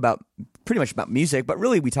talk about pretty much about music, but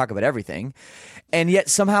really we talk about everything. And yet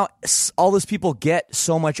somehow all those people get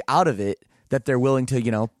so much out of it that they're willing to,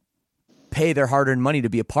 you know, pay their hard-earned money to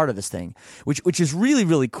be a part of this thing, which is really,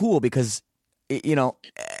 really cool because, you know,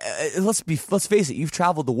 let's face it, you've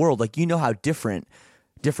traveled the world. Like, you know how different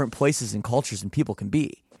places and cultures and people can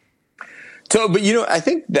be. So, but you know, I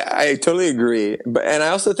think that I totally agree. And I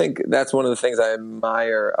also think that's one of the things I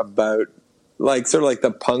admire about like sort of like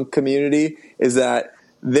the punk community is that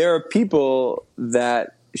there are people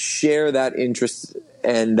that share that interest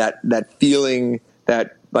and that feeling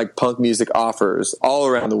that like punk music offers all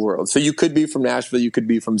around the world. So you could be from Nashville, you could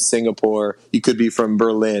be from Singapore, you could be from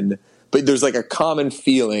Berlin, but there's like a common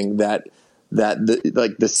feeling that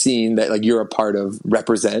the scene that like you're a part of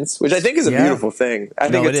represents, which I think is a beautiful thing. I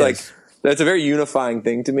think it's like that's a very unifying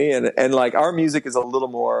thing to me, and like our music is a little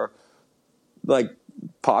more like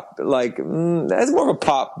pop, like has more of a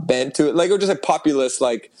pop bent to it, like or just like populist,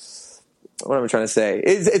 like what am I trying to say?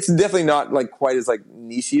 It's definitely not like quite as like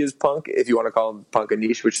nichey as punk, if you want to call punk a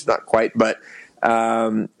niche, which is not quite, but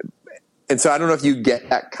and so I don't know if you get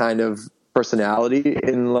that kind of personality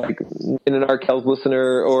in an Arkells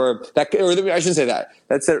listener or I shouldn't say that.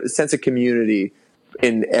 That's a sense of community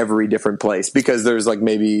in every different place because there's like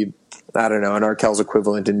maybe I don't know an Arkells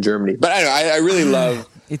equivalent in Germany, but I don't know. I really love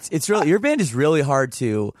it's really your band is really hard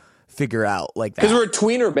to figure out like that because we're a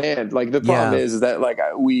tweener band. Like the problem is that like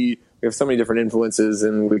we have so many different influences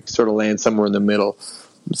and we sort of land somewhere in the middle.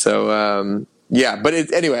 So but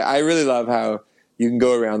anyway, I really love how you can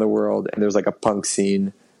go around the world and there's like a punk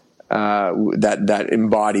scene that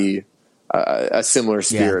embody a similar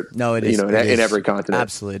spirit. Yeah. No, it is. You know, in every continent.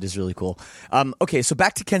 Absolutely, it is really cool. Okay, so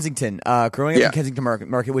back to Kensington. Growing up in Kensington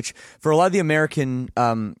market, which for a lot of the American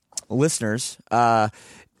listeners, they're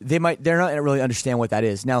not really understand what that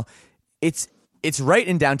is. Now, it's right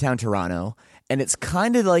in downtown Toronto, and it's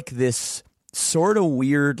kind of like this sort of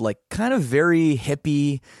weird, like kind of very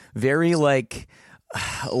hippie, very like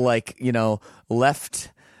you know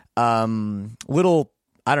left little.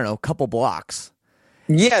 I don't know, couple blocks.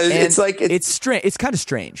 Yeah, it's like it's strange. It's kind of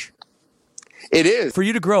strange. It is for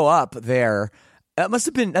you to grow up there. That must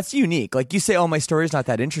have been that's unique. Like you say, oh, my story's not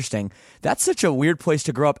that interesting. That's such a weird place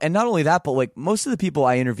to grow up. And not only that, but like most of the people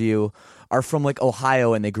I interview are from like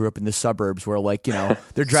Ohio and they grew up in the suburbs where like you know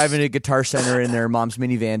they're driving to a Guitar Center in their mom's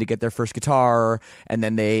minivan to get their first guitar, and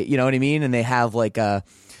then they you know what I mean, and they have like a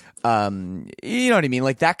you know what I mean,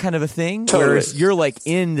 like that kind of a thing. Totally. Whereas you're like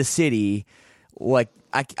in the city, like.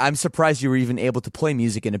 I'm surprised you were even able to play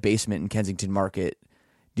music in a basement in Kensington Market.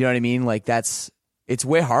 Do you know what I mean? Like it's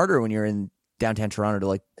way harder when you're in downtown Toronto to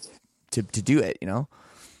like to do it, you know?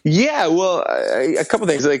 Yeah, well, a couple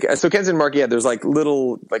things. Like so Kensington Market, there's like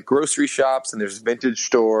little like grocery shops and there's vintage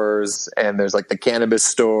stores and there's like the cannabis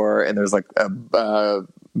store and there's like a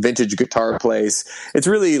vintage guitar place. It's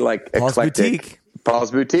really like Paul's eclectic. Boutique.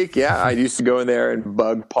 Paul's Boutique, yeah. I used to go in there and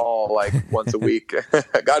bug Paul like once a week.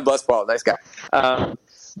 God bless Paul, nice guy.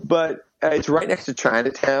 But it's right next to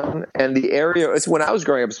Chinatown, and the area. It's when I was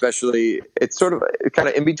growing up, especially. It's sort of kind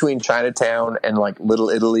of in between Chinatown and like Little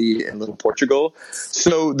Italy and Little Portugal.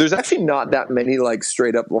 So there's actually not that many like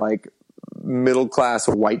straight up like middle class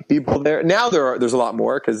white people there. Now there's a lot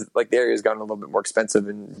more because like the area's gotten a little bit more expensive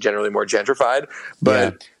and generally more gentrified.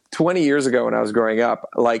 But 20 years ago when I was growing up,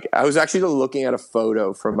 like I was actually looking at a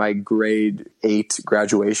photo from my grade 8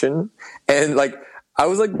 graduation, and like I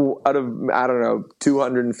was like, out of, I don't know,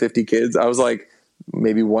 250 kids, I was like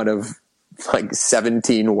maybe one of like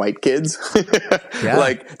 17 white kids. Yeah.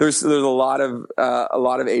 Like there's a lot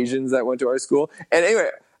of Asians that went to our school. And anyway,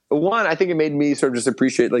 one, I think it made me sort of just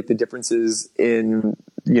appreciate like the differences in,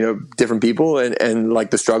 you know, different people and like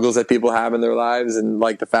the struggles that people have in their lives. And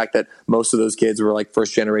like the fact that most of those kids were like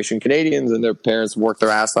first generation Canadians and their parents worked their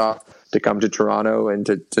ass off to come to Toronto and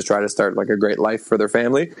to try to start like a great life for their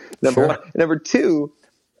family. Number one. Number two,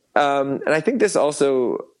 and I think this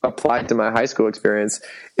also applied to my high school experience,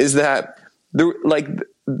 is that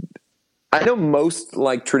I know most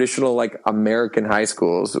like traditional like American high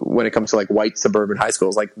schools, when it comes to like white suburban high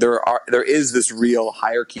schools, like there is this real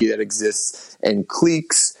hierarchy that exists and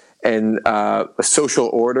cliques and a social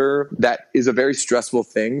order that is a very stressful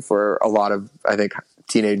thing for a lot of, I think,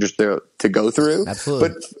 teenagers to go through.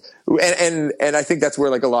 Absolutely. And I think that's where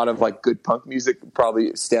like a lot of like good punk music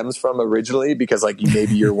probably stems from originally, because like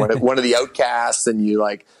maybe you're one of the outcasts and you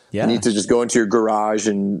like need to just go into your garage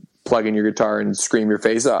and plug in your guitar and scream your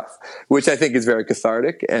face off, which I think is very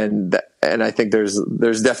cathartic. And I think there's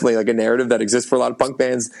definitely like a narrative that exists for a lot of punk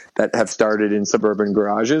bands that have started in suburban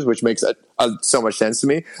garages, which makes so much sense to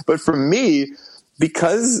me. But for me,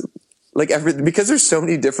 because there's so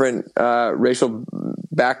many different racial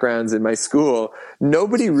backgrounds in my school,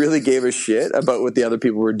 nobody really gave a shit about what the other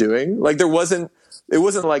people were doing. Like it wasn't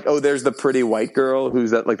like, oh, there's the pretty white girl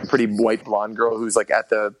who's at like the pretty white blonde girl who's like at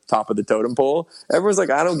the top of the totem pole. Everyone's like,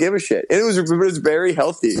 I don't give a shit. And it was very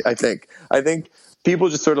healthy. I think people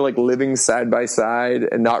just sort of like living side by side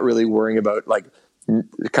and not really worrying about like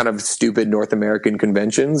kind of stupid North American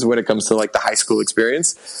conventions when it comes to like the high school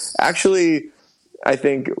experience, actually, I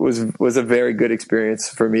think was a very good experience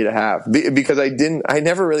for me to have, because I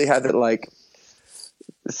never really had that like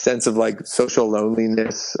sense of like social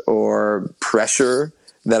loneliness or pressure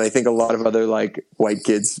that I think a lot of other like white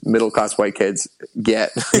kids, middle class white kids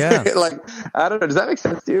get. Yeah. Like, I don't know. Does that make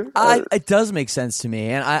sense to you? It does make sense to me.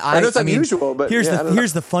 And I know it's unusual, but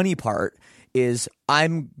here's the funny part is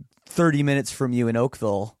I'm 30 minutes from you in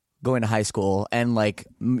Oakville going to high school, and like,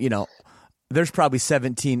 you know, there's probably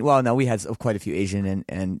 17. Well, no, we had quite a few Asian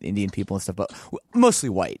and Indian people and stuff, but mostly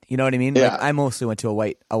white. You know what I mean? Yeah. Like, I mostly went to a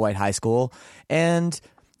white high school, and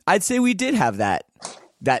I'd say we did have that,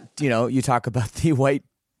 you know, you talk about the white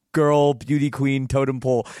girl, beauty queen, totem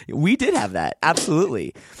pole. We did have that.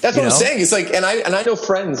 Absolutely. That's what I'm saying. It's like, and I know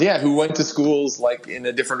friends, who went to schools like in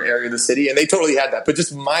a different area of the city, and they totally had that. But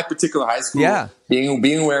just my particular high school,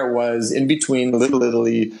 being where it was in between Little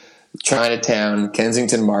Italy, Chinatown,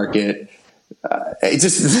 Kensington Market,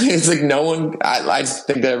 it's like no one. I just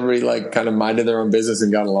think that everybody like kind of minded their own business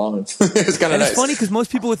and got along. It's kind of nice. It's funny because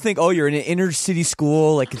most people would think, oh, you're in an inner city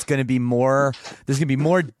school, like it's going to be more. It's going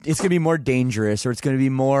to be more dangerous, or it's going to be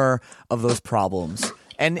more of those problems.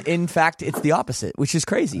 And in fact, it's the opposite, which is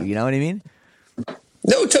crazy. You know what I mean?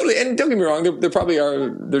 No, totally. And don't get me wrong.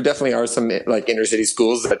 There definitely are some like inner city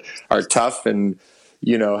schools that are tough and,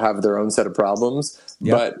 you know, have their own set of problems.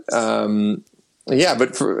 Yep. But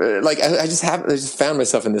but for like, I just found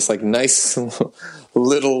myself in this like nice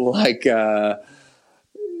little like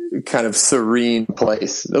kind of serene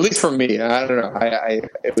place. At least for me, I don't know. I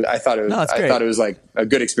thought it was. I thought it was like a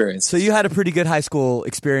good experience. So you had a pretty good high school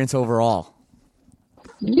experience overall.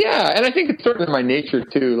 Yeah, and I think it's sort of in my nature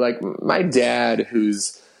too. Like my dad,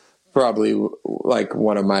 who's probably like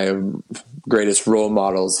one of my greatest role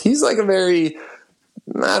models. He's like a very,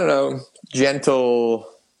 I don't know, gentle,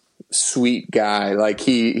 sweet guy. Like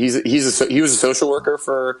he was a social worker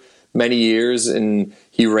for many years, and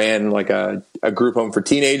he ran like a group home for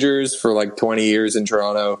teenagers for like 20 years in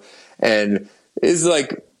Toronto, and is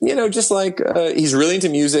like, you know, just like he's really into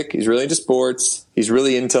music, he's really into sports, he's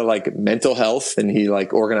really into like mental health, and he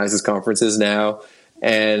like organizes conferences now.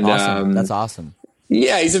 And awesome. That's awesome.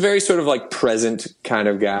 Yeah, he's a very sort of like present kind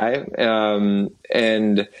of guy,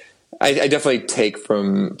 and I definitely take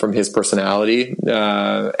from his personality,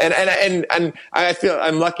 and I feel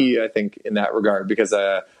I'm lucky, I think, in that regard, because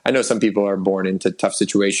I know some people are born into tough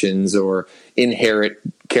situations or inherit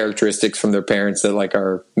characteristics from their parents that like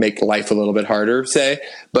make life a little bit harder, say.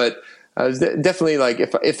 But I was definitely like,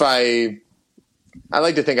 if I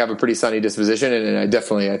like to think I have a pretty sunny disposition, and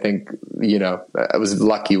I think, you know, I was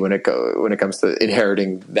lucky when it comes to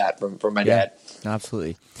inheriting that from my dad.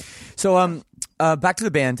 Absolutely. So back to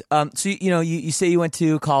the band. So you say you went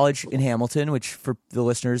to college in Hamilton, which for the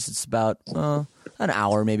listeners, it's about an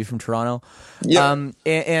hour maybe from Toronto. Yeah.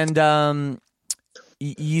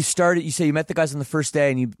 You started. You say you met the guys on the first day,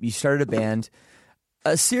 and you started a band,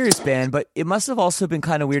 a serious band, but it must have also been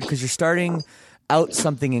kind of weird because you're starting out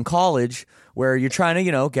something in college where you're trying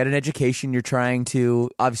to, get an education. You're trying to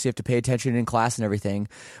obviously have to pay attention in class and everything.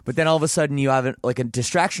 But then all of a sudden you have a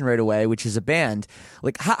distraction right away, which is a band.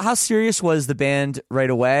 Like how serious was the band right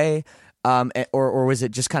away? Or was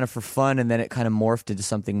it just kind of for fun and then it kind of morphed into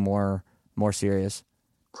something more serious?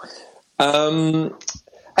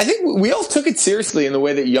 I think we all took it seriously in the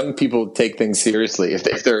way that young people take things seriously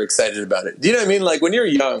if they're excited about it. Do you know what I mean? Like when you're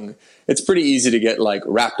young, it's pretty easy to get like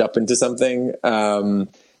wrapped up into something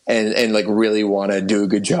and like really want to do a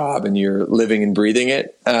good job and you're living and breathing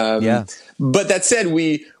it. But that said,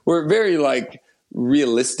 we were very like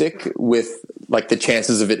realistic with like the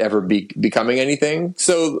chances of it ever becoming anything.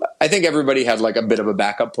 So I think everybody had like a bit of a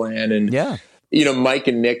backup plan and Mike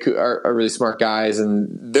and Nick are really smart guys,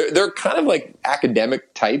 and they're kind of like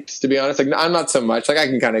academic types, to be honest. Like I'm not so much. Like I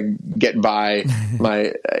can kind of get by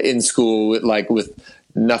in school with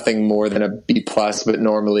nothing more than a B plus, but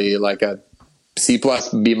normally like a C plus,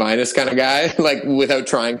 B minus kind of guy, like without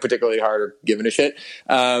trying particularly hard or giving a shit.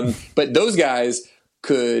 But those guys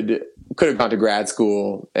could have gone to grad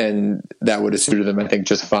school, and that would have suited them, I think,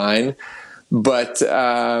 just fine.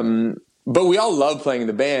 But we all love playing in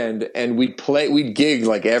the band, and we'd gig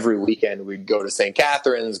like every weekend. We'd go to St.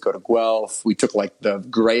 Catharines, go to Guelph. We took like the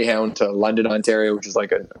Greyhound to London, Ontario, which is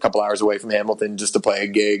like a couple hours away from Hamilton, just to play a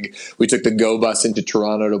gig. We took the Go Bus into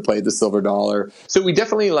Toronto to play the Silver Dollar. So we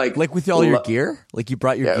definitely like with all your gear, like you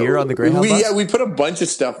brought your gear on the Greyhound bus? Yeah, we put a bunch of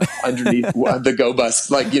stuff underneath the Go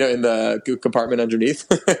Bus, like, in the compartment underneath.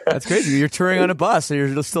 That's crazy. You're touring on a bus, and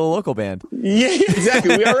you're still a local band. Yeah,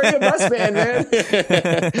 exactly. We are already a bus band, man.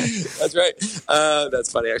 That's right.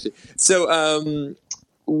 That's funny, actually. So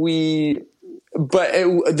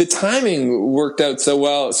the timing worked out so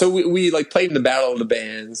well. So we like played in the Battle of the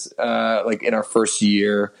Bands like in our first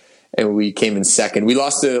year, and we came in second. We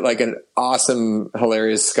lost to like an awesome,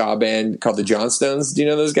 hilarious ska band called the Johnstones. Do you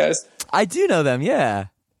know those guys? I do know them. Yeah.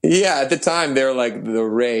 Yeah, at the time they're like the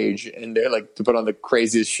rage, and they're like to put on the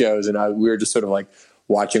craziest shows, and we were just sort of like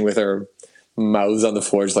watching with our mouths on the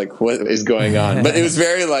floor, just like, what is going on? But it was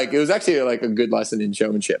it was actually like a good lesson in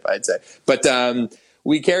showmanship, I'd say. But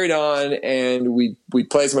we carried on, and we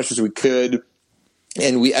played as much as we could.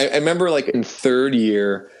 And I remember like in third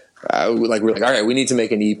year, we're like, all right, we need to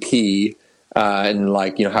make an EP and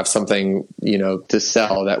like, have something, to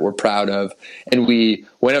sell that we're proud of. And we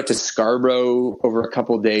went out to Scarborough over a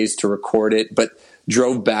couple of days to record it, but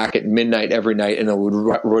drove back at midnight every night, and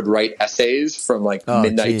would write essays from like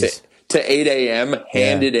midnight to 8 a.m.,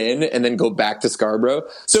 hand it in, and then go back to Scarborough.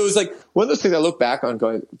 So it was like one of those things I look back on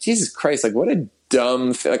going, Jesus Christ, like what a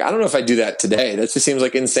dumb thing. Like, I don't know if I do that today. That just seems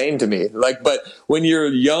like insane to me. Like, but when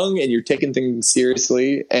you're young and you're taking things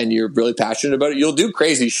seriously and you're really passionate about it, you'll do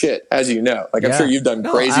crazy shit, as you know. Like, I'm sure you've done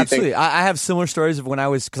crazy things. I have similar stories of when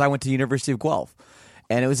because I went to the University of Guelph,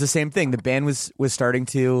 and it was the same thing. The band was starting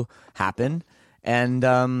to happen. And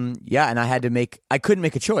and I couldn't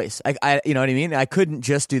make a choice. I you know what I mean? I couldn't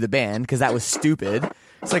just do the band because that was stupid.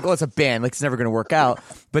 It's like, well, it's a band, like it's never going to work out.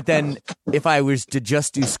 But then if I was to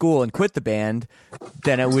just do school and quit the band,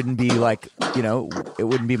 then it wouldn't be like, it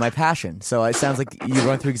wouldn't be my passion. So it sounds like you're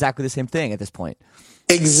going through exactly the same thing at this point.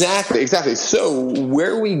 Exactly. So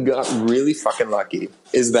where we got really fucking lucky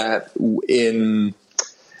is that in,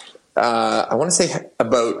 I want to say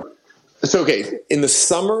in the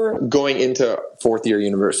summer going into fourth year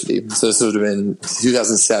university, so this would have been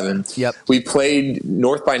 2007. Yep. We played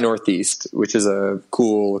North by Northeast, which is a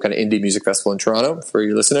cool kind of indie music festival in Toronto for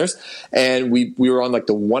your listeners. And we were on like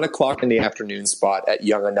the 1:00 in the afternoon spot at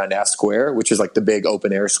Yonge and Dundas Square, which is like the big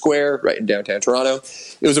open air square right in downtown Toronto.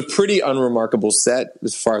 It was a pretty unremarkable set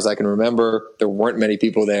as far as I can remember. There weren't many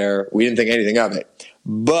people there. We didn't think anything of it.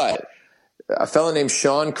 But a fellow named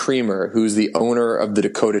Sean Creamer, who's the owner of the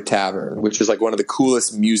Dakota Tavern, which is like one of the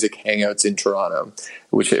coolest music hangouts in Toronto,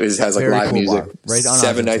 which has like very live cool music right on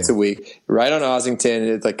 7 nights a week, right on Ossington.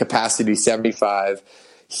 It's like capacity 75.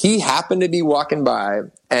 He happened to be walking by,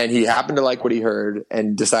 and he happened to like what he heard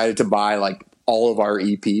and decided to buy like all of our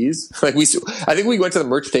EPs. Like I think we went to the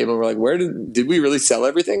merch table and we're like, did we really sell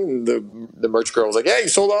everything? The merch girl was like, yeah, you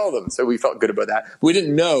sold all of them. So we felt good about that. We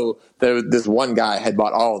didn't know that this one guy had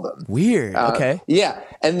bought all of them. Weird. Okay. Yeah.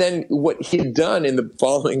 And then what he had done in the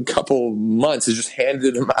following couple months is just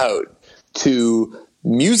handed them out to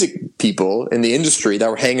music people in the industry that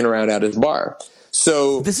were hanging around at his bar.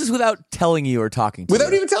 So this is without telling you or talking to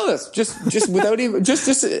without you. even telling us, just without even, just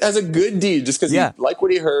as a good deed, just because he liked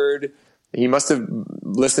what he heard. He must have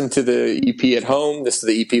listened to the EP at home. This is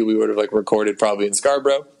the EP we would have like recorded probably in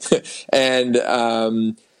Scarborough. And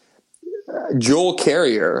Joel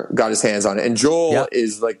Carrier got his hands on it. And Joel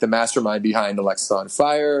is like the mastermind behind Alexis on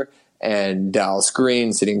Fire and Dallas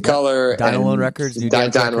Green, City and Color, Dynalone and Records, New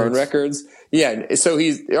Damage Dynalone Records. Yeah. So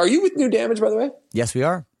are you with New Damage, by the way? Yes, we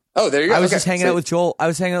are. Oh, there you go. I was just hanging out with Joel. I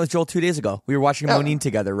was hanging out with Joel 2 days ago. We were watching Moneen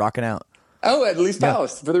together, rocking out. Oh, at Lee's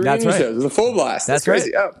Palace for the reunion shows. It was a full blast. That's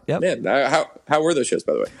crazy. Right. Oh, man. How were those shows,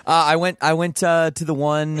 by the way? I went to the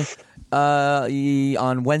one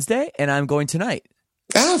on Wednesday, and I'm going tonight.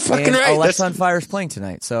 Oh, fucking and right. Alexa on Fire is playing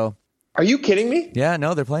tonight. So, are you kidding me? Yeah,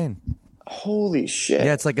 no, they're playing. Holy shit!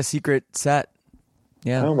 Yeah, it's like a secret set.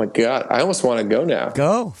 Yeah. Oh my god, I almost want to go now.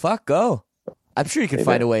 Go. I'm sure you can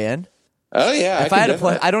find a way in. Oh yeah. If I had a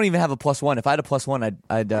plus, I don't even have a +1. If I had a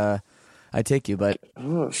 +1, I'd take you. But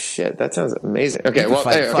oh shit, that sounds amazing. Okay, well,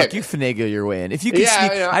 fuck, you finagle your way in. If you can,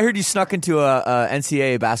 I heard you snuck into a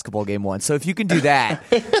NCAA basketball game once. So if you can do that,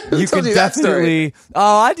 you can definitely.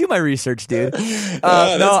 Oh, I do my research, dude. If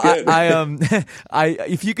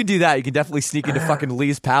you can do that, you can definitely sneak into fucking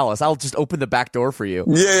Lee's Palace. I'll just open the back door for you.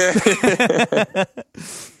 Yeah.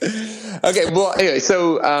 Okay. Well, anyway,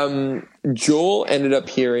 so Joel ended up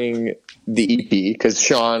hearing the EP because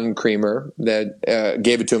Sean Creamer that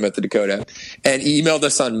gave it to him at the Dakota, and he emailed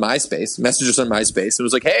us on MySpace, messaged us on MySpace, and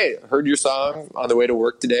was like, "Hey, heard your song on the way to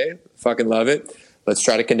work today. Fucking love it. Let's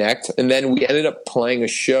try to connect." And then we ended up playing a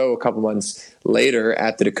show a couple months later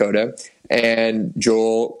at the Dakota, and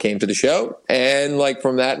Joel came to the show, and like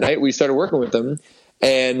from that night we started working with him,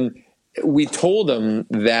 and we told him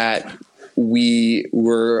that we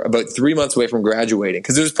were about 3 months away from graduating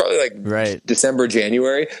because it was probably like December,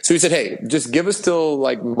 January. So we said, hey, just give us till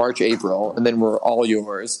like March, April, and then we're all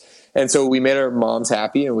yours. And so we made our moms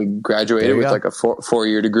happy and we graduated with like a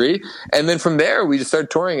four-year degree. And then from there, we just started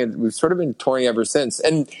touring, and we've sort of been touring ever since.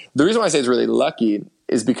 And the reason why I say it's really lucky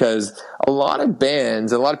is because a lot of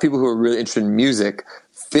bands, a lot of people who are really interested in music,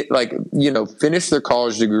 finish their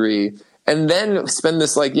college degree and then spend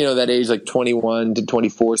this, that age, like 21 to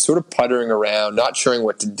 24, sort of puttering around, not sure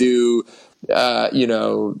what to do.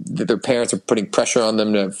 Their parents are putting pressure on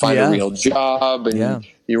them to find a real job, and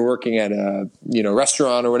you're working at a,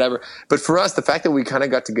 restaurant or whatever. But for us, the fact that we kind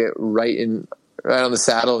of got to get right on the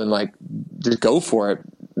saddle and like just go for it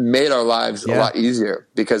made our lives a lot easier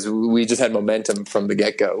because we just had momentum from the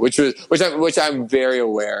get go, which I'm very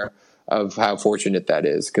aware of how fortunate that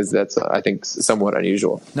is, because that's, I think, somewhat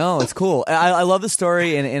unusual. No, it's cool. I love the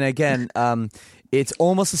story, and again, it's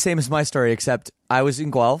almost the same as my story, except I was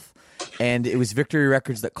in Guelph, and it was Victory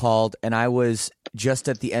Records that called, and I was just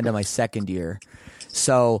at the end of my second year.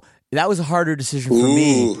 So that was a harder decision for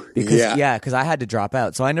me because I had to drop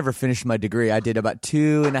out. So I never finished my degree. I did about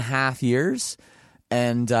 2.5 years,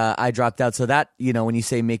 and I dropped out. So that, when you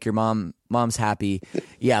say make your mom's happy,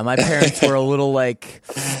 my parents were a little like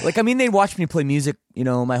they watched me play music,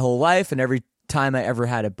 my whole life, and every time I ever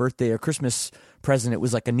had a birthday or Christmas present, it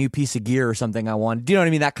was like a new piece of gear or something I wanted. Do you know what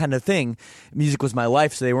I mean? That kind of thing. Music was my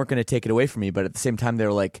life, so they weren't going to take it away from me. But at the same time, they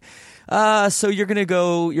were like, so you're going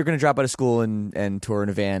to drop out of school and tour in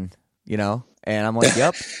a van, And I'm like,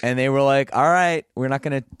 yep. And they were like, all right, we're not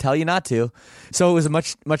going to tell you not to. So it was a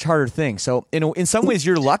much, much harder thing. So in some ways,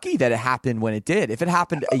 you're lucky that it happened when it did. If it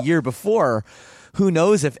happened a year before, who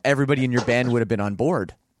knows if everybody in your band would have been on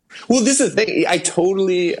board. Well, this is the thing. I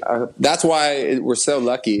totally. That's why we're so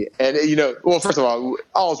lucky. And well, first of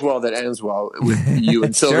all's well that ends well with you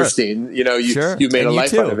and Silverstein. Sure. You made a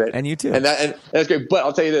life out of it, and you too, and that's great. But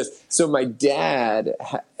I'll tell you this. So my dad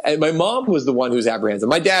and my mom was the one who was apprehensive.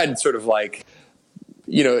 My dad sort of like,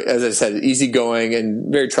 as I said, easygoing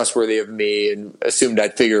and very trustworthy of me, and assumed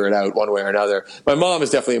I'd figure it out one way or another. My mom is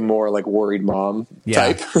definitely a more like worried mom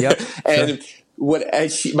type. Yep. And. Sure.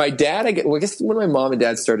 My dad, I guess when my mom and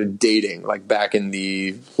dad started dating, like back in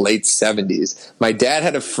the late 70s, my dad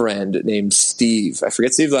had a friend named Steve. I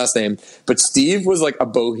forget Steve's last name, but Steve was like a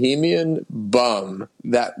bohemian bum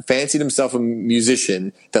that fancied himself a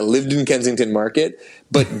musician that lived in Kensington Market,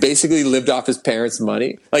 but basically lived off his parents'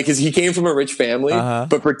 money. Like, he came from a rich family,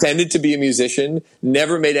 but pretended to be a musician,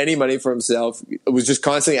 never made any money for himself, was just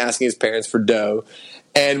constantly asking his parents for dough.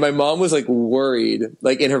 And my mom was like worried,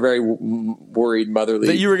 like in her very worried motherly,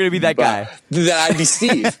 that you were going to be that guy, that I'd be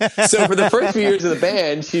Steve. So for the first few years of the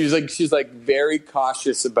band, she's very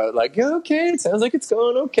cautious about like, okay, it sounds like it's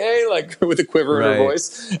going okay, like with a quiver in her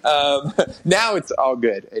voice. Now it's all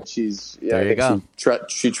good, and she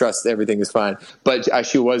trusts everything is fine. But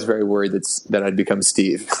she was very worried that I'd become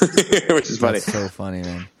Steve, which is funny. That's so funny,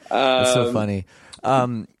 man. That's so funny.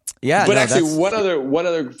 Actually, one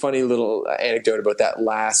other funny little anecdote about that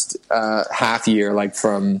last half year, like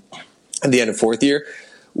from the end of fourth year,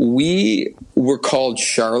 we were called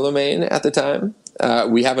Charlemagne at the time.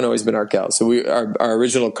 We haven't always been Arkells. So our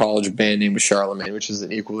original college band name was Charlemagne, which is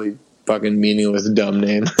an equally fucking meaningless, dumb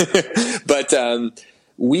name. But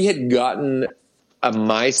we had gotten a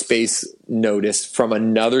MySpace notice from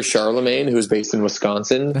another Charlemagne who was based in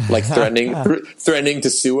Wisconsin, like threatening to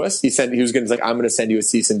sue us. He was going to I'm going to send you a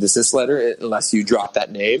cease and desist letter unless you drop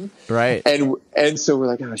that name. Right. And so we're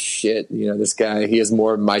like, oh shit, this guy, he has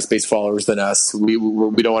more MySpace followers than us. We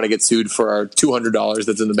don't want to get sued for our $200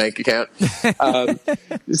 that's in the bank account.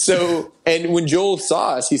 And when Joel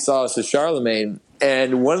saw us, he saw us as Charlemagne.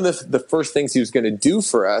 And one of the first things he was going to do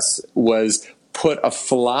for us was put a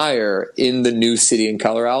flyer in the new City and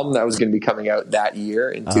Color album that was going to be coming out that year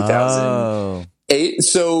in 2008.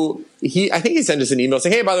 So I think he sent us an email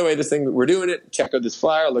saying, hey, by the way, this thing, we're doing it. Check out this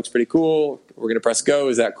flyer. It looks pretty cool. We're going to press go.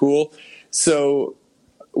 Is that cool? So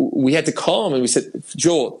we had to call him and we said,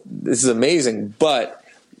 Joel, this is amazing, but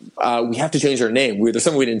we have to change our name. There's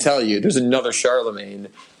something we didn't tell you. There's another Charlemagne.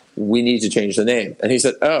 We need to change the name. And he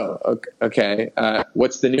said, oh, okay.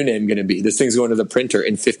 What's the new name going to be? This thing's going to the printer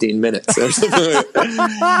in 15 minutes or something like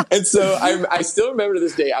that. And so I still remember to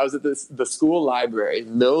this day, I was at the school library,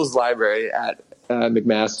 Mills Library at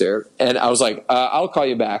McMaster. And I was like, I'll call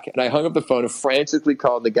you back. And I hung up the phone and frantically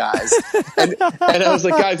called the guys. and I was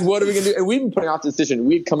like, guys, what are we going to do? And we've been putting off the decision.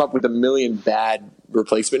 We'd come up with a million bad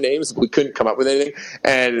replacement names. We couldn't come up with anything.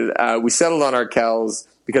 And we settled on Arkells,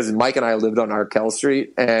 because Mike and I lived on Arkell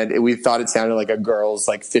Street, and we thought it sounded like a girl's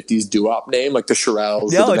 50s doo-wop name, like the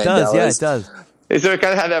Shirelles. Yeah, the it does. Yeah, it does. And so it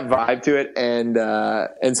kind of had that vibe to it,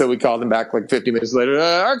 and so we called him back 50 minutes later.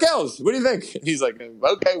 Arkells, what do you think? And he's like,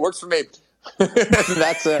 okay, works for me.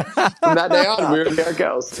 That's from that day on, we were the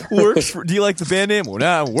Arkells. Do you like the band name? Well,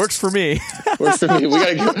 nah, works for me. Works for me.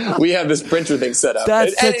 We have this printer thing set up.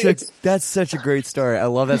 That's such a great story. I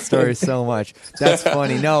love that story so much. That's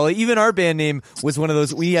funny. No, even our band name was one of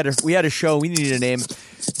those. We had a show. We needed a name.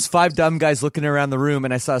 It's five dumb guys looking around the room,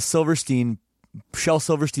 and I saw Shel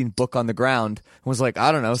Silverstein book on the ground and was like,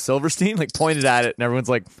 I don't know, Silverstein, pointed at it, and everyone's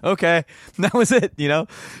like, okay. And that was it.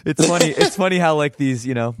 It's funny. It's funny how these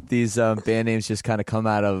band names just kind of come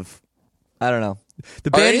out of, I don't know.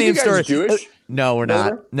 The band name story. Jewish? No, we're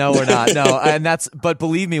not. No, we're not. No, but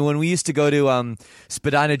believe me, when we used to go to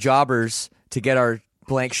Spadina Jobbers to get our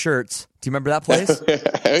blank shirts. Do you remember that place?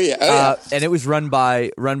 Oh yeah. And it was run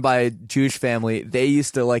by a Jewish family. They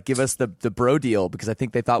used to give us the bro deal because I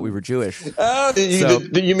think they thought we were Jewish. Oh,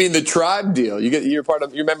 you mean the tribe deal? You're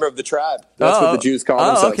a member of the tribe. That's what the Jews call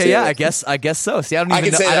themselves. Oh, okay, yeah. I guess so. See, I don't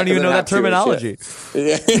even know that terminology. Jewish,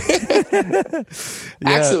 yeah.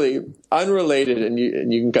 Yeah. Actually, unrelated, and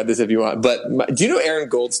you can cut this if you want. But do you know Aaron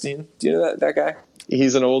Goldstein? Do you know that guy?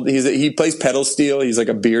 He plays pedal steel. He's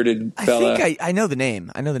a bearded fella. I think I know the name.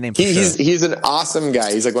 He's an awesome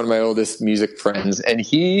guy. He's one of my oldest music friends, and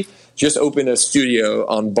he just opened a studio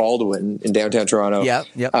on Baldwin in downtown Toronto. Yep.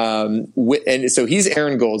 And so he's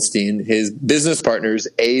Aaron Goldstein. His business partner's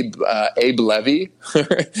Abe Levy.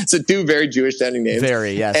 So two very Jewish sounding names.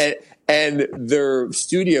 Very, yes. And their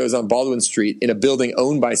studios on Baldwin Street in a building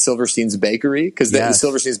owned by Silverstein's Bakery, because the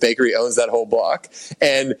Silverstein's Bakery owns that whole block.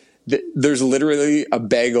 And there's literally a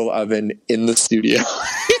bagel oven in the studio.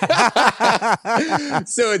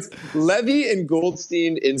 So it's Levy and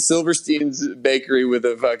Goldstein in Silverstein's Bakery with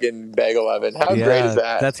a fucking bagel oven. How great is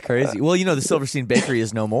that? That's crazy. Well, the Silverstein Bakery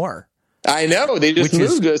is no more. I know. They just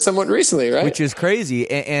moved somewhat recently, right? Which is crazy.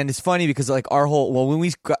 And it's funny because our whole,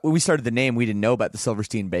 when we started the name, we didn't know about the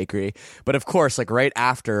Silverstein Bakery. But of course, right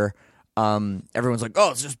after, everyone's like,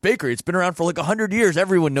 oh, it's this bakery. It's been around for 100 years.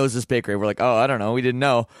 Everyone knows this bakery. We're like, oh, I don't know. We didn't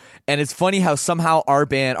know. And it's funny how somehow our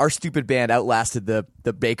stupid band outlasted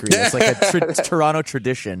the bakery. It's a Toronto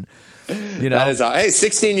tradition. That is,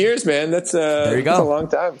 16 years, man. That's there you go. That's a long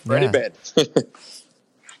time for any band.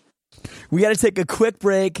 We got to take a quick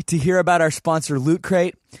break to hear about our sponsor, Loot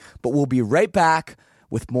Crate, but we'll be right back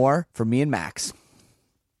with more from me and Max.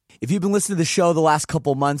 If you've been listening to the show the last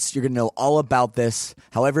couple months, you're going to know all about this.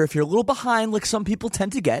 However, if you're a little behind, like some people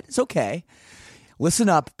tend to get, it's okay. Listen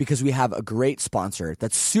up, because we have a great sponsor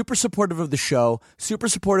that's super supportive of the show, super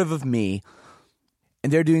supportive of me,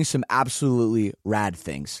 and they're doing some absolutely rad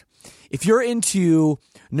things. If you're into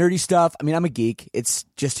nerdy stuff, I'm a geek. It's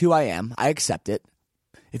just who I am. I accept it.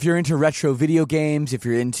 If you're into retro video games, if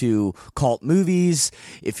you're into cult movies,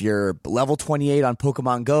 if you're level 28 on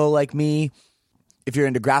Pokemon Go like me, if you're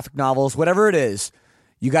into graphic novels, whatever it is,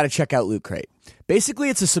 you got to check out Loot Crate. Basically,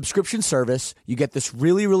 it's a subscription service. You get this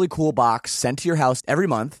really, really cool box sent to your house every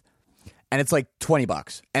month, and it's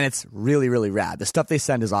 $20, and it's really, really rad. The stuff they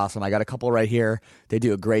send is awesome. I got a couple right here. They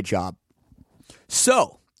do a great job.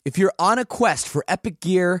 So, if you're on a quest for epic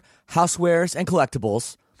gear, housewares, and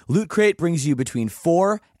collectibles, Loot Crate brings you between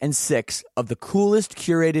 4 and 6 of the coolest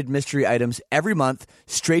curated mystery items every month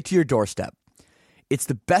straight to your doorstep. It's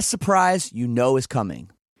the best surprise you know is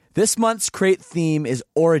coming. This month's crate theme is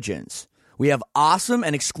Origins. We have awesome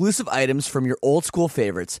and exclusive items from your old school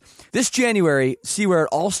favorites. This January, see where it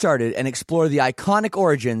all started and explore the iconic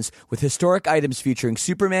origins with historic items featuring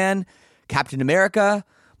Superman, Captain America,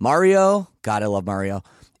 Mario, God, I love Mario,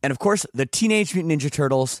 and of course, the Teenage Mutant Ninja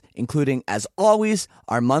Turtles, including, as always,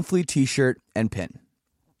 our monthly t-shirt and pin.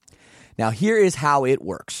 Now, here is how it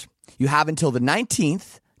works. You have until the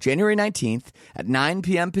 19th, January 19th, at 9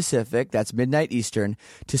 p.m. Pacific, that's midnight Eastern,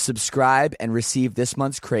 to subscribe and receive this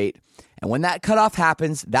month's crate. And when that cutoff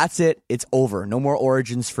happens, that's it. It's over. No more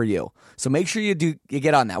Origins for you. So make sure you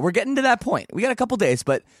get on that. We're getting to that point. We got a couple days,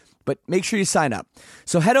 but make sure you sign up.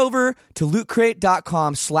 So head over to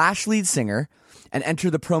lootcrate.com/leadsinger and enter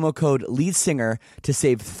the promo code LEADSINGER to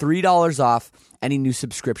save $3 off any new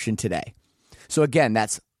subscription today. So again,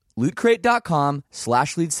 that's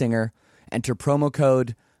lootcrate.com/leadsinger. Enter promo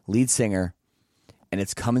code LEADSINGER, and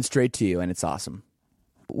it's coming straight to you, and it's awesome.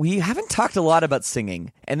 We haven't talked a lot about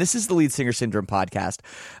singing, and this is the Lead Singer Syndrome podcast.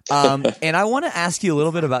 And I want to ask you a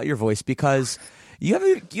little bit about your voice because you have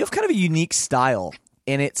kind of a unique style,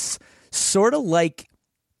 and it's sort of like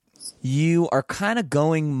you are kind of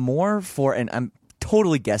going more for, and I'm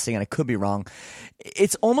totally guessing, and I could be wrong.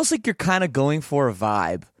 It's almost like you're kind of going for a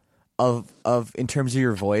vibe of in terms of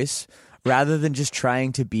your voice, rather than just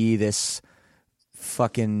trying to be this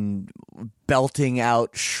fucking belting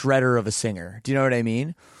out shredder of a singer. Do you know what I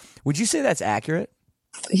mean? Would you say that's accurate?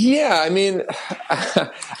 Yeah, I mean,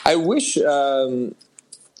 I wish. Here's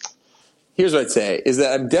what I'd say: is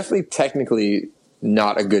that I'm definitely technically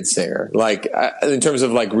not a good singer. Like in terms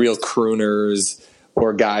of like real crooners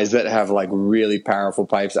or guys that have like really powerful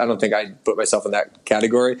pipes. I don't think I'd put myself in that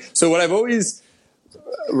category. So what I've always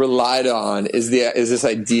relied on is this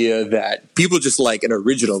idea that people just like an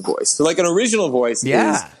original voice. So like an original voice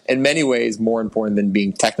is in many ways more important than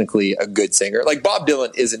being technically a good singer. Like Bob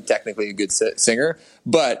Dylan isn't technically a good singer,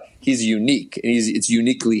 but he's unique and it's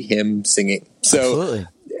uniquely him singing. So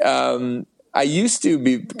I used to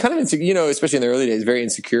be kind of insecure, especially in the early days, very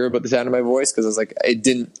insecure about the sound of my voice because I was like, it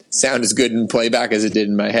didn't sound as good in playback as it did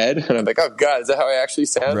in my head. And I'm like, oh God, is that how I actually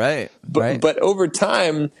sound? Right. But over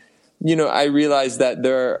time, I realized that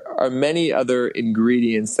there are many other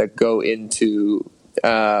ingredients that go into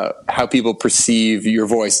how people perceive your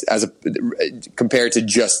voice compared to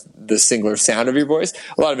just the singular sound of your voice.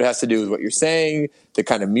 A lot of it has to do with what you're saying, the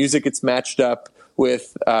kind of music it's matched up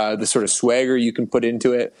with, the sort of swagger you can put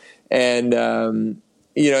into it. And,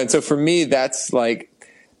 and so for me, that's like,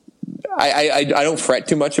 I don't fret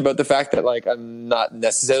too much about the fact that like I'm not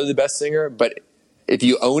necessarily the best singer, but if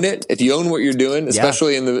you own it, if you own what you're doing,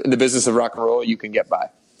 especially in the business of rock and roll, you can get by.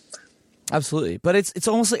 Absolutely. But it's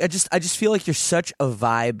almost like I just feel like you're such a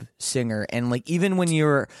vibe singer. And like even when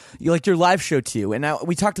you like your live show too. And now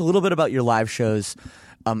we talked a little bit about your live shows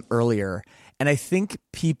earlier. And I think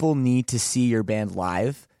people need to see your band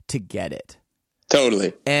live to get it.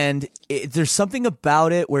 Totally. And there's something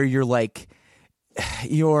about it where you're like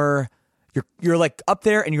you're like up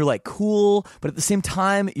there and you're like cool, but at the same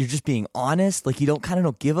time you're just being honest. Like you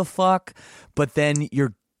don't give a fuck, but then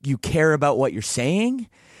you care about what you're saying.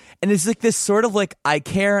 And it's like this sort of like I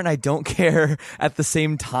care and I don't care at the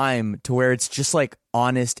same time, to where it's just like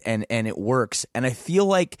honest and it works. And I feel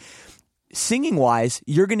like singing wise,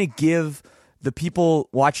 you're going to give the people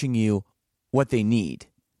watching you what they need.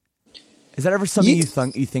 Is that ever something you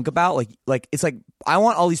think about? Like it's like I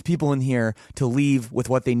want all these people in here to leave with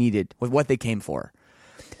what they needed, with what they came for,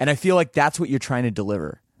 and I feel like that's what you're trying to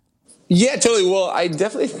deliver. Yeah, totally. Well, I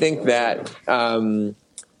definitely think that.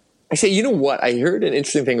 Actually, you know what? I heard an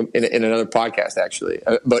interesting thing in another podcast actually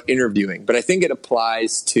about interviewing, but I think it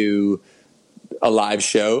applies to a live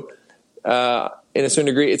show in a certain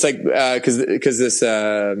degree. It's like because this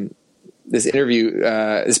interview,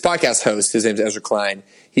 this podcast host, his name's Ezra Klein.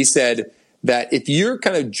 He said that if you're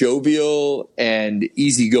kind of jovial and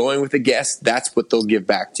easygoing with a guest, that's what they'll give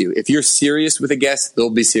back to you. If you're serious with a guest, they'll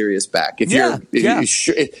be serious back. If you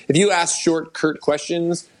ask short, curt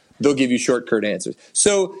questions, they'll give you short, curt answers.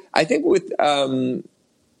 So I think with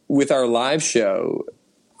our live show,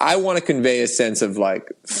 I want to convey a sense of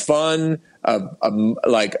like fun, of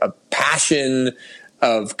like a passion,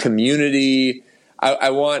 of community.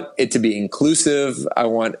 I want it to be inclusive. I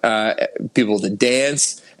want people to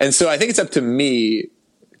dance. And so I think it's up to me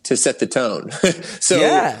to set the tone. So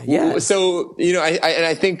I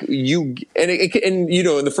think in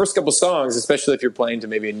the first couple songs, especially if you're playing to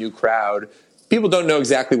maybe a new crowd, people don't know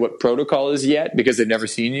exactly what protocol is yet because they've never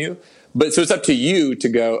seen you. But so it's up to you to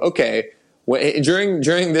go, okay,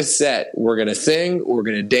 during this set, we're going to sing, we're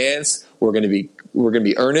going to dance, we're going to be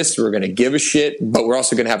earnest, we're going to give a shit, but we're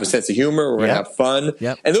also going to have a sense of humor, we're going to have fun.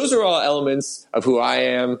 Yep. And those are all elements of who I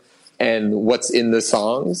am and what's in the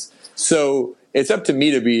songs. So it's up to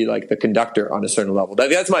me to be like the conductor on a certain level.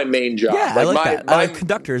 That's my main job. Yeah, like I like that.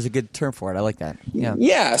 Conductor is a good term for it. I like that. Yeah.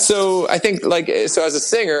 Yeah. So I think as a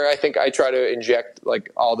singer, I think I try to inject like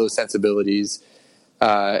all those sensibilities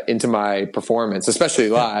into my performance, especially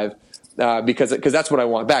live, because that's what I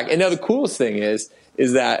want back. And now the coolest thing is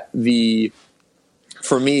that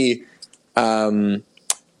for me,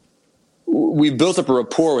 we've built up a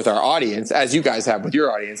rapport with our audience, as you guys have with your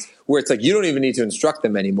audience, where it's like you don't even need to instruct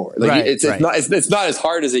them anymore. Like it's not as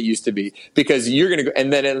hard as it used to be, because you're going to go,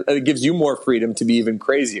 and then it gives you more freedom to be even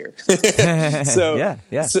crazier. So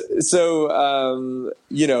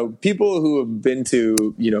people who have been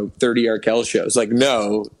to 30 Arkells shows, like,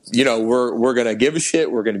 no, we're going to give a shit.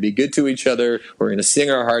 We're going to be good to each other. We're going to sing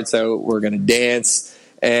our hearts out. We're going to dance.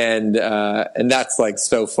 And that's like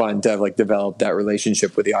so fun to have like developed that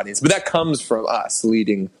relationship with the audience. But that comes from us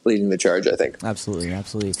leading the charge, I think. Absolutely.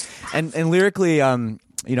 And lyrically,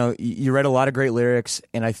 you read a lot of great lyrics,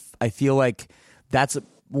 and I feel like that's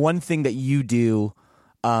one thing that you do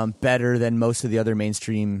better than most of the other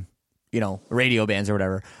mainstream, radio bands or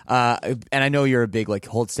whatever. And I know you're a big like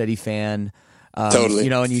Hold Steady fan. Totally.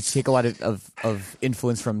 And you take a lot of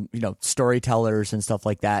influence from, storytellers and stuff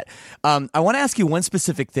like that. I want to ask you one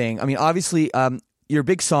specific thing. I mean, obviously, your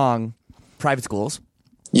big song, Private Schools.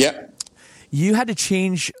 Yeah. You had to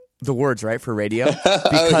change the words, right, for radio?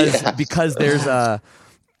 Because there's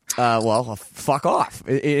fuck off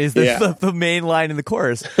is the main line in the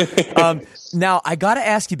chorus. Now, I got to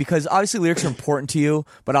ask you, because obviously lyrics are important to you,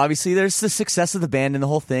 but obviously there's the success of the band and the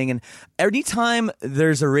whole thing. And anytime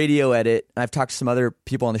there's a radio edit, and I've talked to some other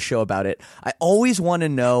people on the show about it, I always want to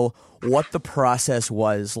know what the process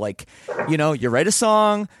was. Like, you write a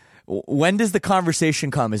song. When does the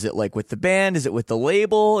conversation come? Is it like with the band? Is it with the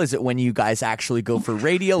label? Is it when you guys actually go for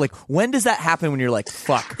radio? Like, when does that happen when you're like,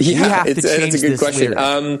 fuck, we have to change that's a good this question.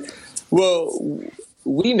 lyric? Well,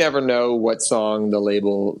 we never know what song the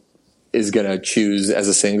label is going to choose as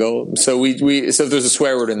a single. So so if there's a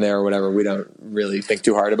swear word in there or whatever, we don't really think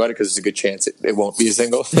too hard about it, because there's a good chance it won't be a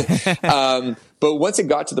single. But once it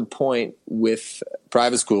got to the point with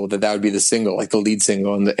Private School that would be the single, like the lead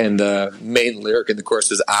single, and the main lyric in the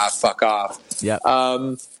chorus is fuck off. Yeah.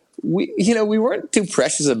 We weren't too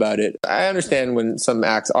precious about it. I understand when some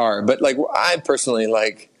acts are, but like I personally,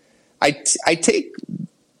 like I take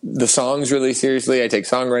the songs really seriously. I take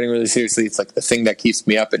songwriting really seriously. It's like the thing that keeps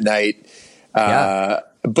me up at night.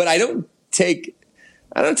 But I don't take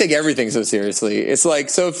everything so seriously. It's like,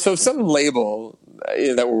 so if some label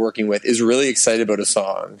that we're working with is really excited about a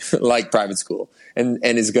song like Private School and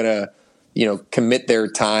is going to, commit their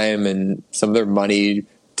time and some of their money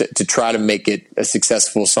to try to make it a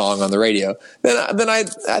successful song on the radio, then I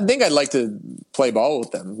think I'd like to play ball with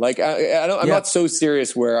them. Like I'm not so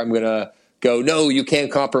serious where I'm going to go, no, you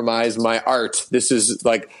can't compromise my art. This is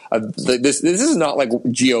like this is not like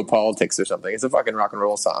geopolitics or something. It's a fucking rock and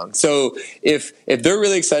roll song. So if they're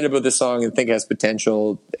really excited about this song and think it has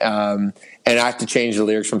potential, and I have to change the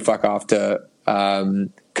lyrics from fuck off to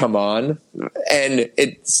come on, and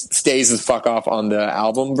it stays as fuck off on the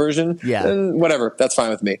album version, then whatever, that's fine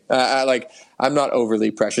with me. I'm not overly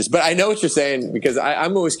precious, but I know what you're saying, because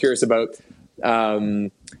I'm always curious about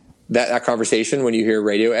that conversation when you hear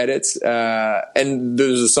radio edits. And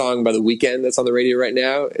there's a song by The Weeknd that's on the radio right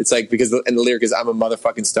now. It's like, the lyric is, I'm a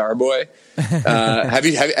motherfucking star boy. Have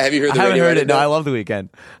you heard the radio edit? I haven't heard it. No, I love The Weeknd.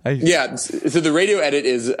 Yeah. So the radio edit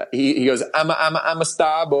is, he goes, I'm a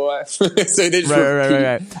star boy. So they just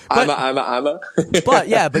right. I'm a. But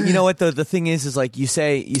you know what? The thing is like you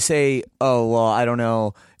say, oh, well, I don't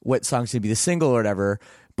know what song's going to be the single or whatever.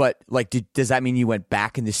 But like, does that mean you went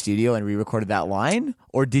back in the studio and re-recorded that line,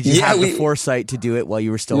 or did you have the foresight to do it while you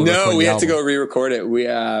were still? No, we had to go re-record it. We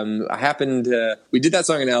we did that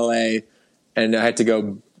song in LA, and I had to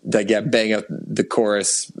go bang out the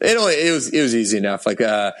chorus. It was easy enough. Like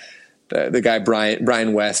the guy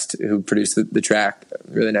Brian West, who produced the track,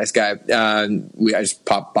 really nice guy. I just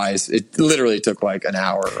popped by. It literally took like an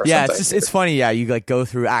hour. Or something. It's funny. Yeah, you like go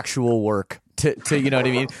through actual work. To you know what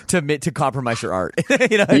I mean, to compromise your art.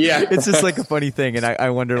 It's just like a funny thing, and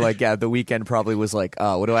I wonder, like, The Weeknd probably was like,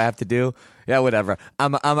 oh, what do I have to do? Yeah, whatever.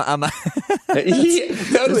 I'm totally.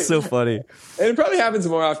 It's so funny, and it probably happens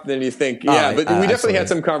more often than you think. Yeah, but we definitely had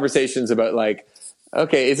some conversations about like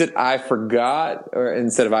okay, is it I forgot or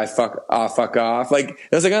instead of I fuck off? Like,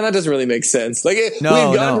 I was like, oh, that doesn't really make sense. Like, we had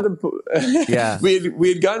gotten to the we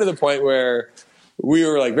had gotten to the point where we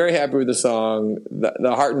were like very happy with the song.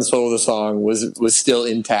 The heart and soul of the song was still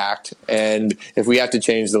intact. And if we have to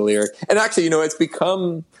change the lyric, and actually, it's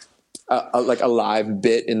become a live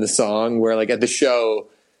bit in the song where like at the show,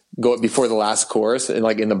 go before the last chorus and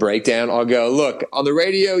like in the breakdown, I'll go, look, on the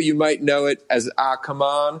radio, you might know it as come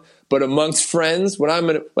on. But amongst friends, when I'm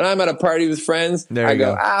at a party with friends, I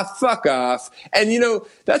go, fuck off. And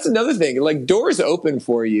that's another thing. Like, doors open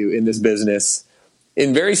for you in this business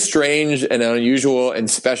in very strange and unusual and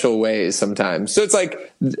special ways sometimes. So it's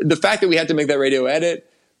like the fact that we had to make that radio edit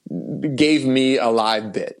gave me a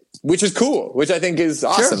live bit, which is cool, which I think is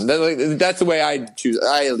awesome. Sure. That's the way I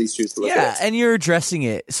at least choose to look at it. Yeah, and you're addressing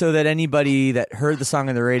it so that anybody that heard the song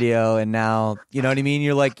on the radio and now, you know what I mean?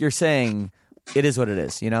 You're saying it is what it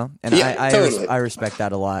is, And totally. I respect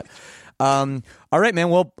that a lot. All right, man.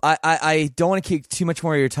 Well, I don't want to keep too much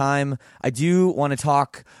more of your time. I do want to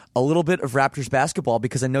talk a little bit of Raptors basketball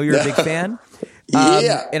because I know you're a big fan.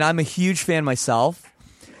 And I'm a huge fan myself.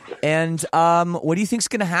 And what do you think's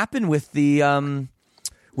going to happen with the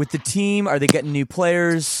team? Are they getting new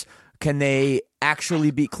players? Can they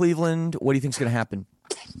actually beat Cleveland? What do you think's going to happen?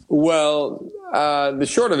 Well, the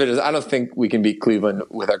short of it is I don't think we can beat Cleveland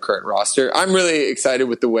with our current roster. I'm really excited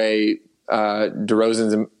with the way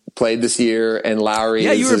DeRozan's played this year, and Lowry.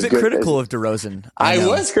 Yeah, you were a bit critical of DeRozan. I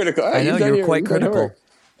was critical. I know you were quite critical.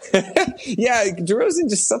 Yeah, DeRozan,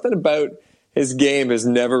 just something about his game has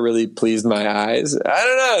never really pleased my eyes. I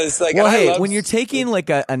don't know. It's like, when you're taking like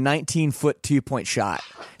a 19-foot 2-point shot,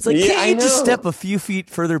 it's like, can't you just step a few feet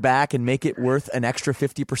further back and make it worth an extra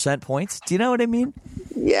 50% points? Do you know what I mean?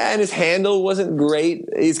 Yeah, and his handle wasn't great.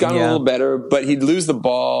 He's gotten a little better, but he'd lose the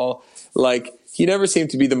ball. Like, he never seemed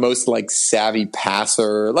to be the most like savvy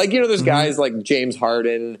passer. Like, there's guys like James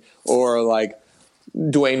Harden or like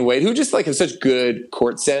Dwayne Wade who just like have such good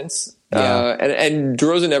court sense. Yeah. And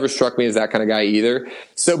DeRozan never struck me as that kind of guy either.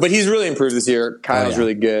 So, but he's really improved this year. Kyle's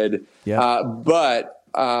really good. Yeah. But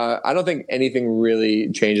I don't think anything really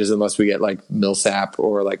changes unless we get like Millsap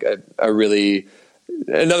or like a really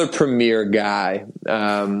another premier guy.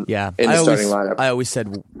 In the starting lineup. I always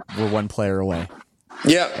said we're one player away.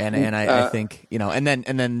 Yeah, and I think and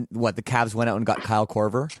then what, the Cavs went out and got Kyle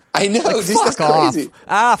Korver. I know, like, that's crazy.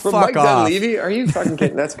 From Mike off. Dunleavy, are you fucking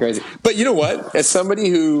kidding? That's crazy. But you know what? As somebody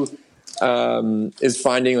who is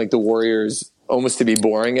finding like the Warriors almost to be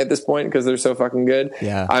boring at this point because they're so fucking good.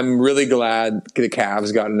 Yeah, I'm really glad the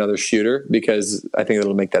Cavs got another shooter because I think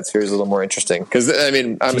it'll make that series a little more interesting. Because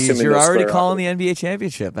I'm assuming you're already calling the NBA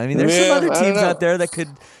championship. I mean, there's some other teams out there that could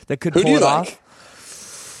pull it off.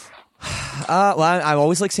 Well, I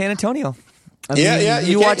always like San Antonio. I mean,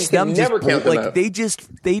 you watch them never count them out. They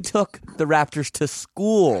took the Raptors to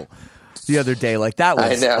school the other day. Like that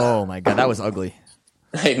was, oh my God, that was ugly.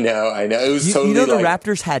 I know. It was totally. The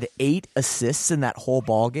Raptors had 8 assists in that whole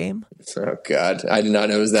ball game. Oh God, I did not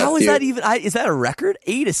know it was that. How is that even? Is that a record?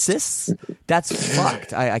 8 assists? That's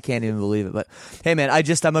fucked. I can't even believe it. But hey, man,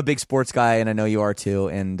 I'm a big sports guy, and I know you are too.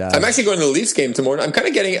 And I'm actually going to the Leafs game tomorrow. I'm kind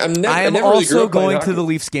of getting. I am also going to the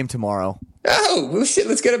Leafs game tomorrow. Oh well, shit!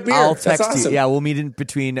 Let's get a beer. I'll text you. Yeah, we'll meet in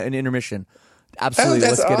between an intermission. Absolutely,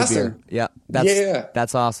 let's get a beer. Yeah,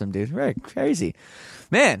 that's awesome, dude. Very crazy,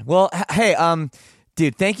 man. Well, hey,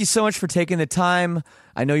 dude, thank you so much for taking the time.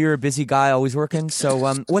 I know you're a busy guy, always working.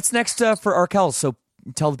 So, what's next for Arkells? So,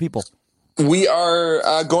 tell the people. We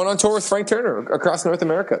are going on tour with Frank Turner across North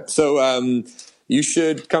America. So, you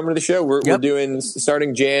should come to the show. We're doing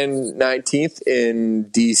starting Jan 19th in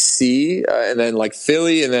DC, and then like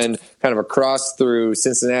Philly, and then kind of across through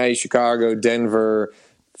Cincinnati, Chicago, Denver,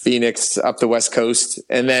 Phoenix, up the West Coast,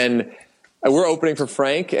 and then we're opening for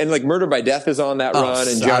Frank, and like Murder by Death is on that run.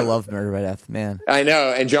 And I love Murder by Death, man. I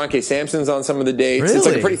know, and John K. Sampson's on some of the dates. Really? It's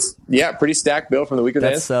like a pretty stacked bill from the week of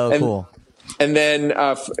That's so cool. And then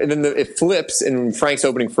it flips, and Frank's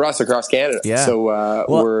opening for us across Canada. Yeah. So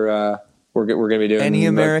we're going to be doing any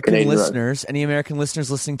American listeners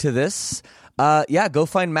listening to this. Go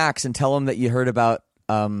find Max and tell him that you heard about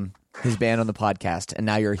his band on the podcast, and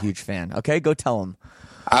now you're a huge fan. Okay, go tell him.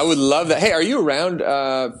 I would love that. Hey, are you around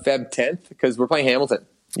Feb 10th? Because we're playing Hamilton.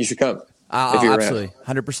 You should come. If you're absolutely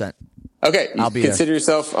around. 100%. Okay, I'll be consider there.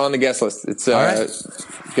 Yourself on the guest list. It's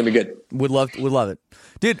gonna be good. Would love it,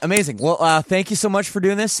 dude. Amazing. Well, thank you so much for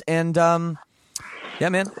doing this, and yeah,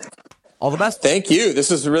 man, all the best. Thank you.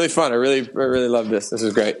 This was really fun. I really love this. This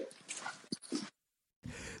is great.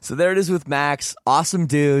 So there it is with Max. Awesome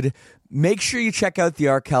dude. Make sure you check out the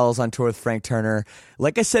Arkells on tour with Frank Turner.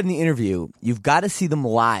 Like I said in the interview, you've got to see them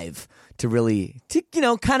live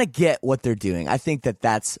kind of get what they're doing. I think that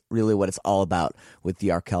that's really what it's all about with the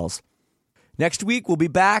Arkells. Next week, we'll be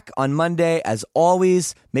back on Monday. As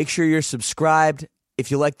always, make sure you're subscribed.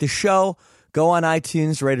 If you like the show, go on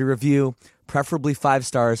iTunes, write a review, preferably 5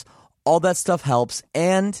 stars. All that stuff helps.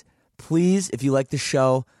 And please, if you like the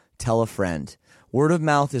show, tell a friend. Word of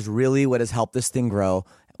mouth is really what has helped this thing grow,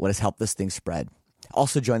 what has helped this thing spread.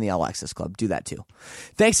 Also join the All Access Club. Do that too.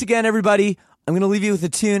 Thanks again, everybody. I'm going to leave you with a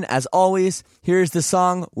tune. As always, here's the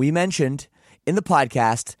song we mentioned in the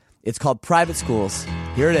podcast. It's called Private Schools.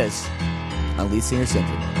 Here it is on Lead Singer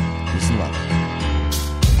Symphony. Peace and love.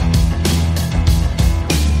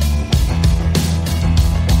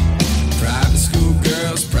 Private school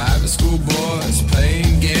girls, private school boys,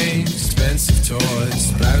 playing games, expensive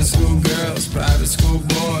toys. Private school girls, private school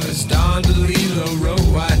boys, Don DeLillo wrote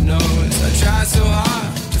white noise. I tried so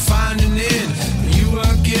hard to find an end, but you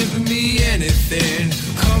weren't giving me anything.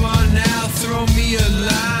 Come on now, throw me a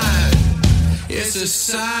line. It's a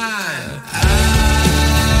sign.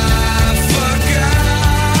 Fuck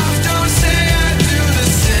off, don't say I do the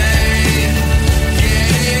same.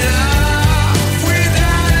 Get it off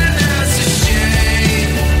without an ounce of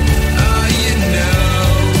shame. Oh, you know,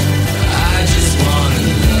 I just wanna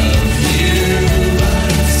love you.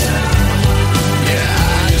 Yeah,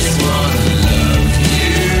 I just wanna love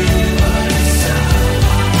you.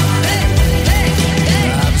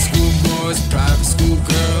 Private school boys, private school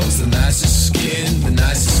girls, the nicest skin, the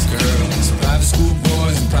nicest girls. Private school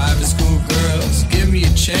boys and private school girls, give me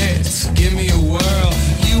a chance, give me a whirl.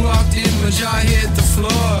 You walked in, my jaw hit the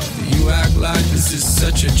floor. You act like this is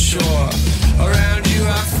such a chore. Around you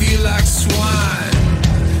I feel like swine.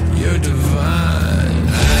 You're divine.